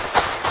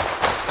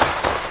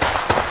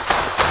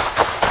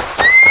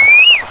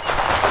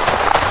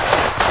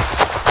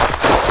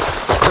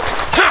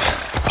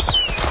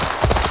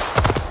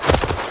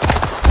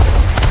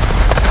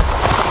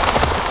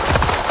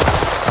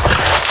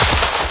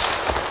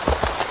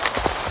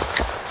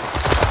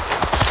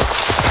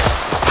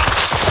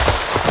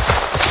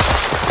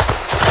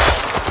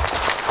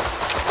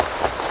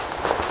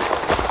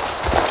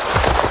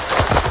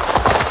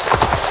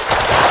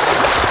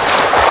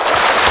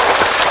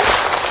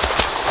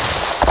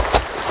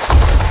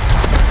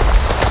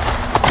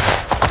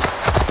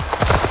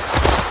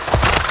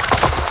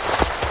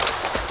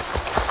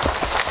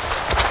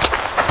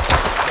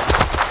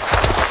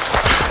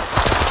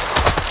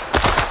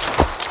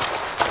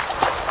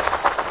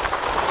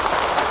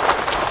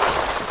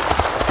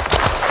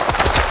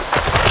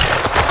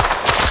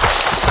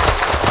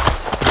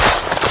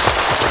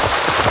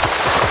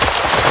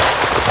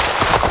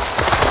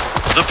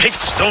 The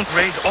Picts don't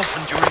raid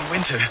often during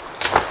winter.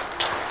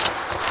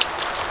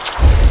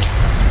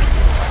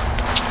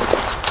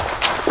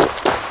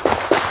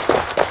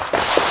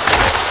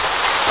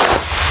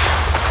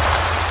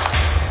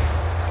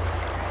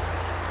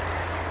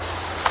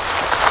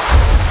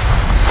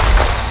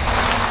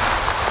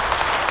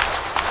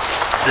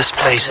 This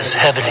place is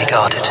heavily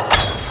guarded.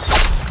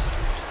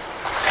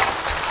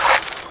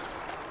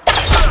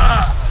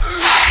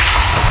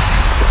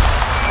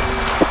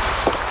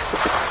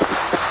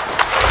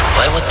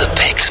 Why would the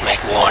Picts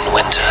make war in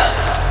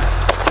winter?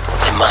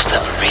 He must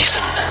have a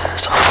reason,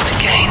 something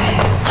to gain.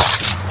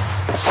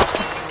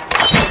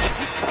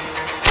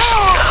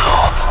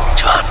 Now,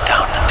 to hunt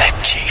down the Peg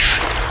Chief.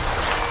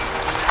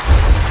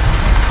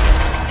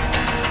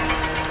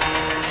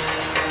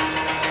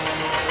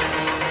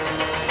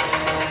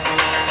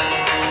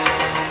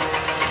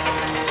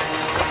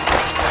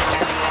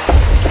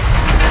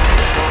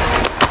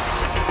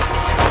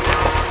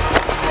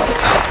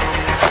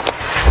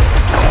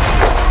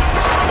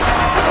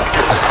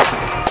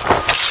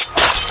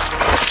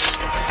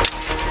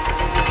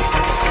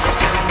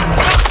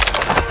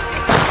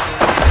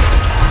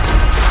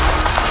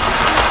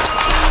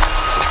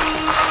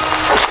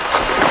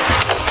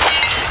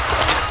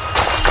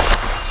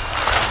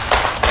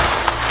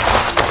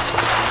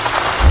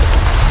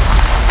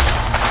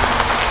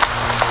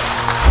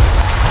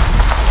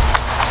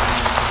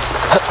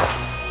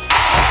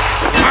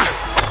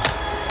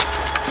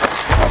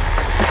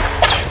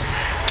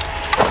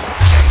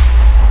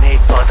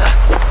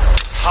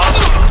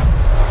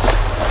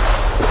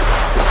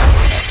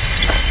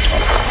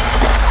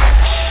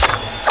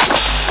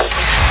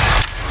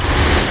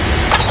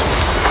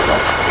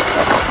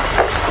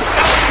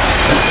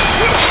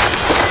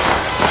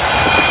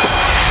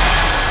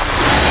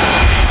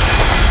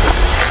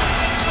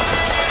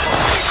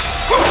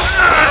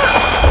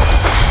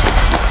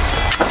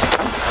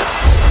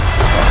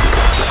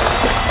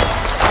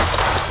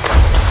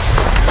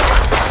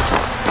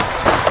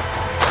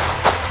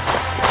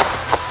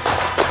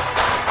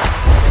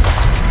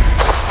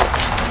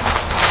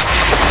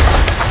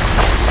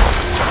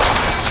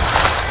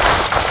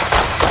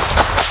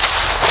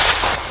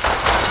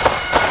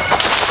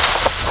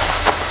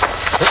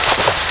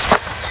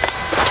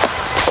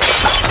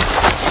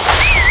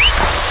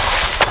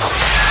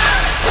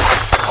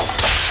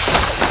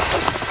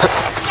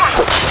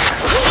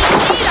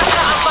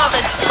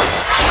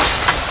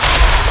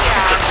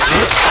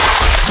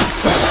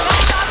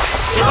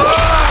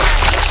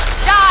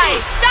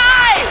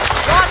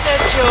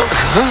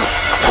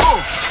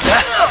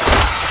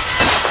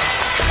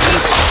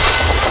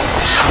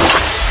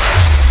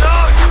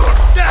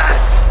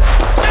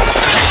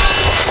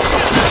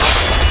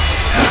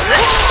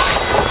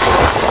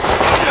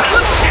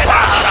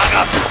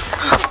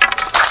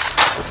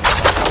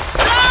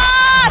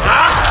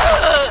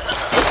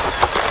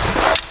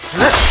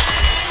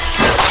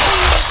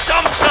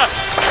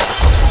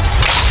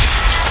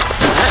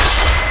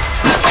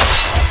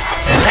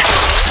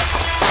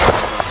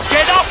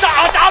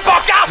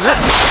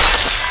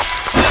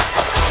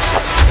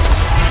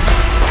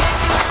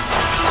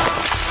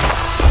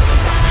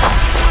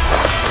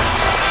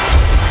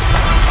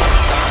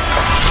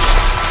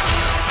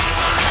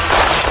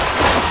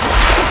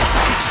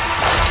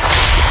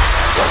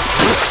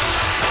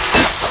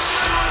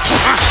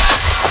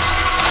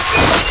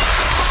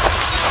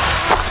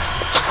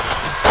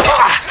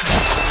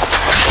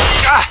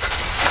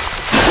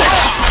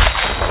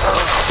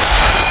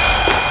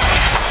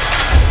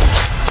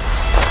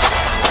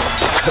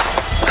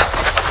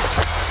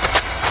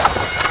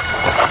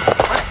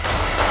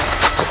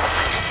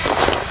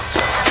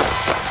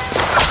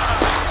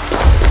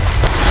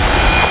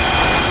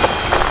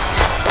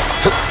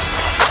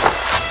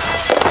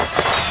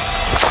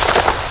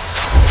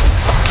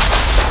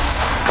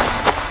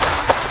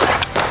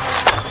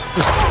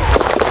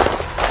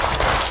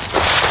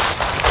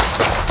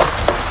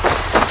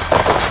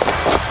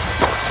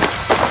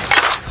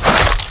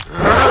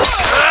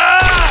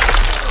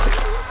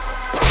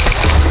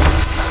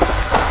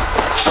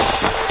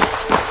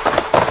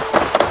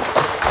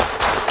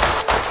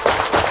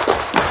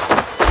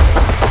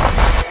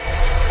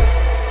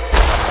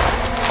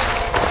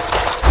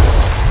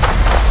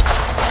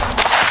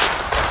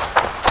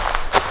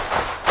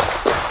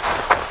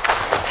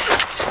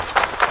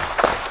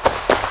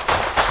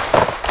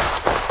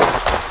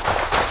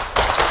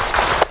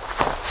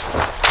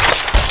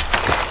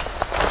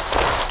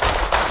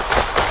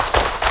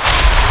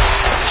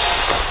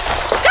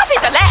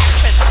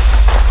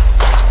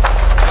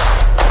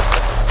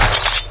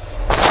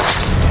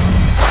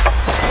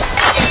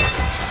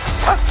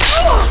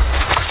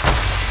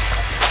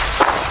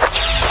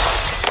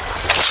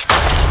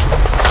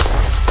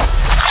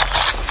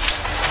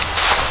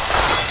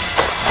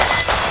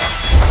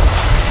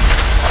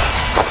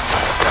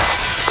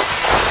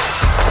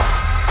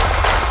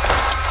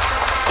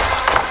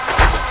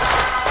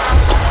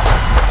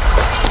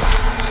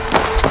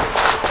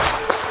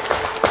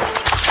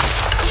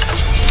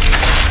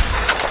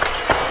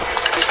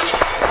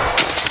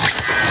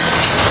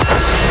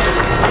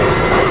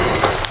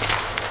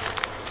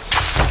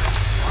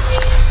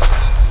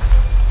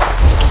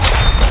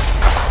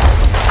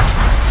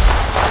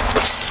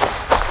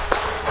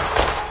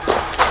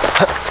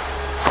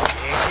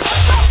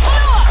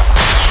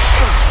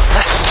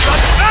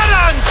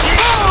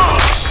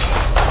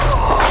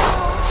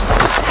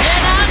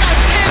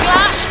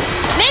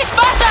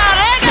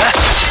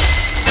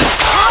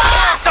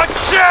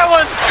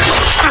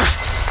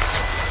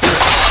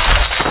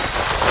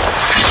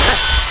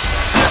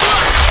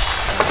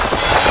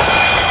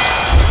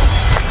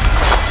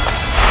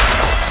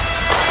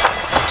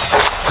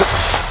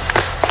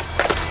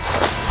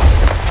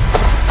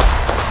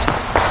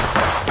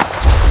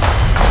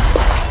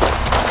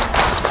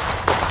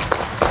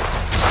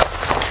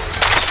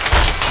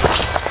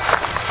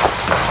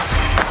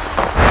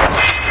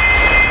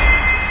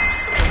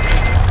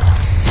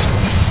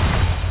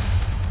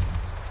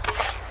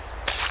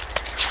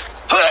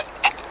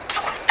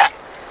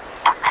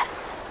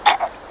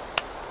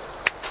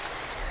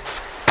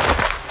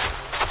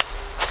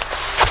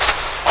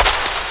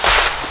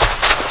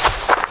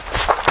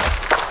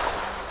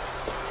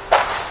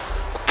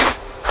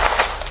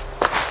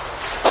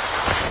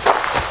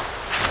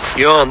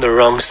 You're on the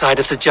wrong side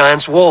of the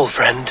giant's wall,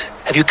 friend.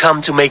 Have you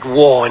come to make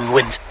war in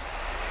winter?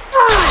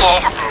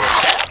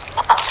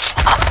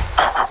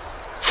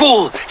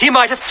 Fool! He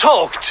might have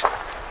talked!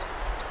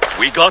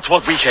 We got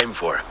what we came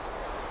for.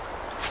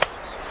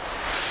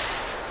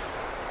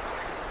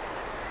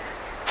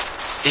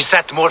 Is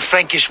that more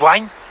Frankish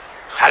wine?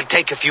 I'll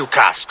take a few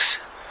casks.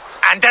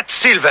 And that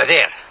silver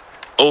there.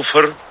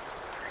 Ulfr,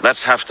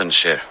 that's Halfdan's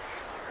share.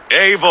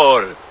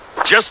 Eivor,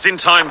 just in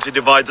time to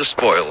divide the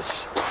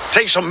spoils.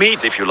 Take some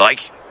meat if you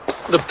like.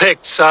 The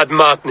Picts had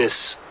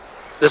Magnus.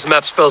 This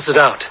map spells it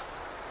out.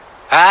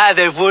 Ah,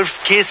 the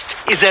wolf-kissed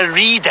is a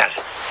reader.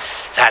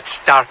 That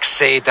stark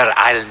satyr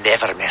I'll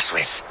never mess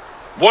with.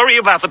 Worry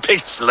about the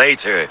Picts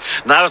later.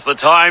 Now's the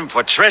time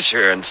for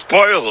treasure and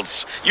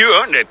spoils. You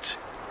earned it.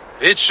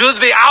 It should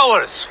be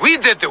ours. We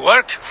did the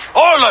work.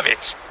 All of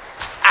it.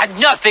 And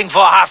nothing for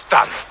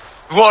Halfdan,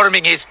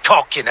 warming his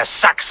cock in a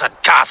Saxon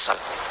castle.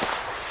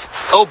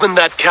 Open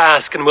that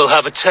cask and we'll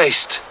have a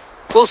taste.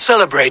 We'll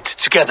celebrate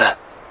together.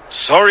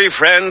 Sorry,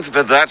 friend,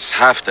 but that's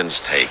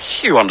Halfdan's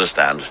take. You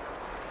understand.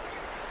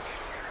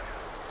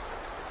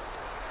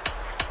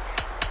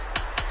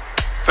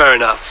 Fair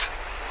enough.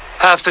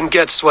 Halfdan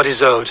gets what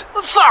he's owed.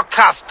 Fuck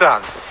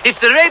Halfdan. If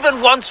the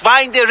raven wants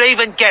wine, the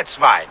raven gets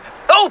wine.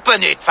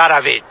 Open it,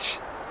 Faravid.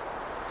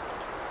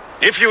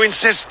 If you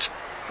insist,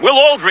 we'll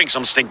all drink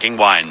some stinking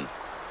wine.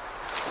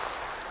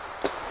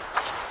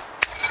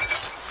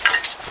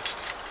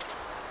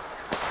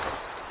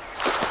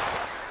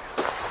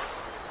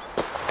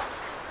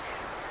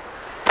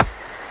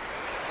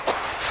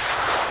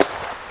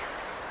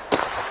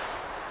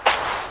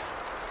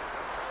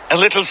 A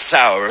little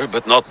sour,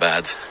 but not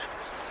bad.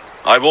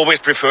 I've always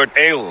preferred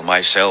ale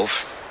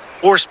myself,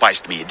 or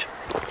spiced mead.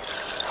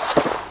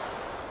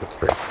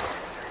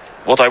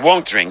 What I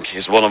won't drink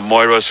is one of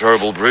Moira's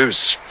herbal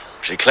brews.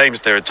 She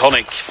claims they're a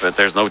tonic, but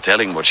there's no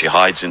telling what she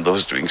hides in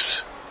those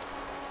drinks.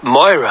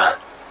 Moira?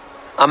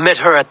 I met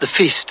her at the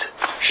feast.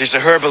 She's a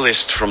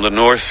herbalist from the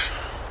north,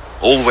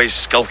 always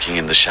skulking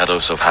in the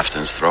shadows of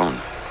Halfdan's throne.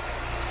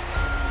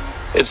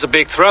 It's a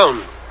big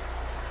throne.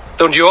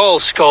 Don't you all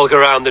skulk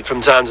around it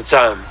from time to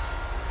time?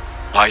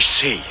 I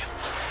see.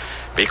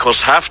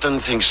 Because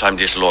Halfdan thinks I'm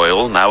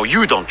disloyal, now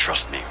you don't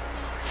trust me.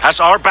 Has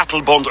our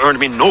battle bond earned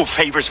me no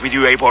favors with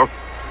you, Eivor?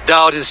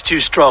 Doubt is too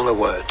strong a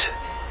word.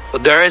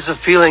 But there is a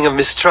feeling of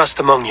mistrust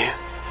among you.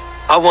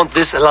 I want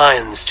this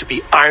alliance to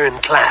be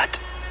ironclad.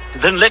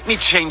 Then let me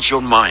change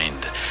your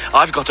mind.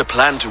 I've got a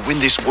plan to win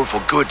this war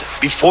for good,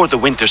 before the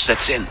winter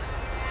sets in.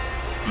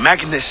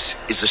 Magnus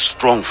is a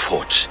strong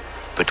fort,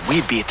 but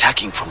we'd be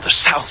attacking from the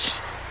south.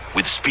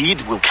 With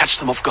speed, we'll catch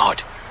them off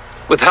guard.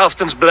 With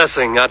Halfdan's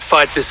blessing, I'd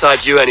fight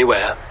beside you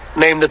anywhere.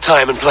 Name the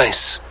time and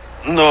place.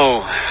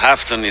 No,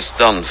 Halfdan is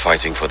done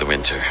fighting for the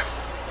winter.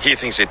 He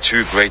thinks it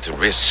too great a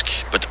risk,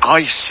 but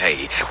I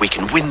say we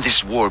can win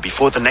this war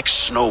before the next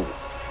snow.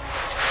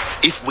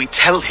 If we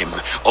tell him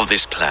of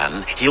this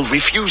plan, he'll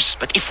refuse,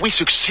 but if we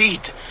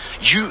succeed,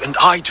 you and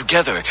I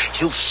together,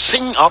 he'll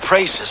sing our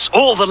praises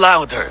all the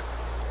louder.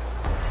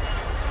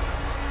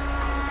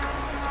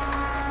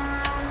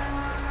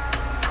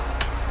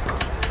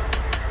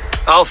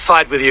 I'll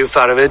fight with you,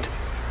 Faravid,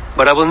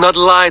 but I will not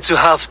lie to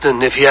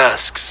Halfdan if he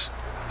asks.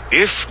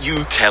 If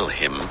you tell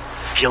him,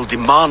 he'll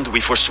demand we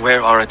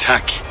forswear our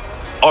attack.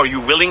 Are you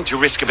willing to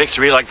risk a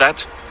victory like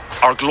that?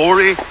 Our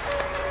glory?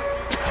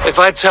 If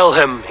I tell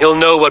him, he'll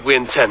know what we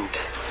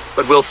intend.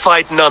 But we'll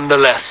fight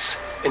nonetheless,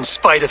 in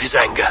spite of his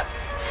anger.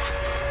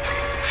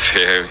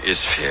 Fair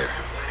is fair.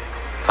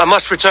 I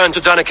must return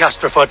to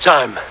Doncaster for a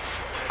time,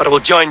 but I will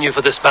join you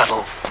for this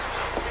battle.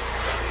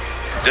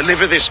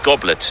 Deliver this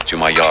goblet to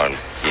my Jarl.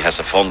 He has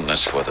a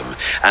fondness for them.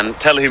 And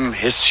tell him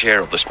his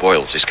share of the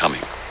spoils is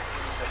coming.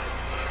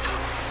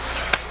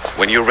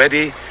 When you're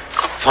ready,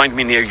 find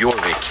me near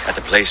Jorvik at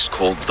a place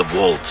called the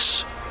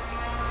Wolds.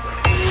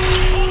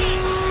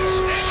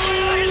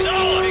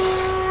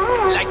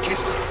 Like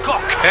his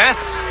cock, eh?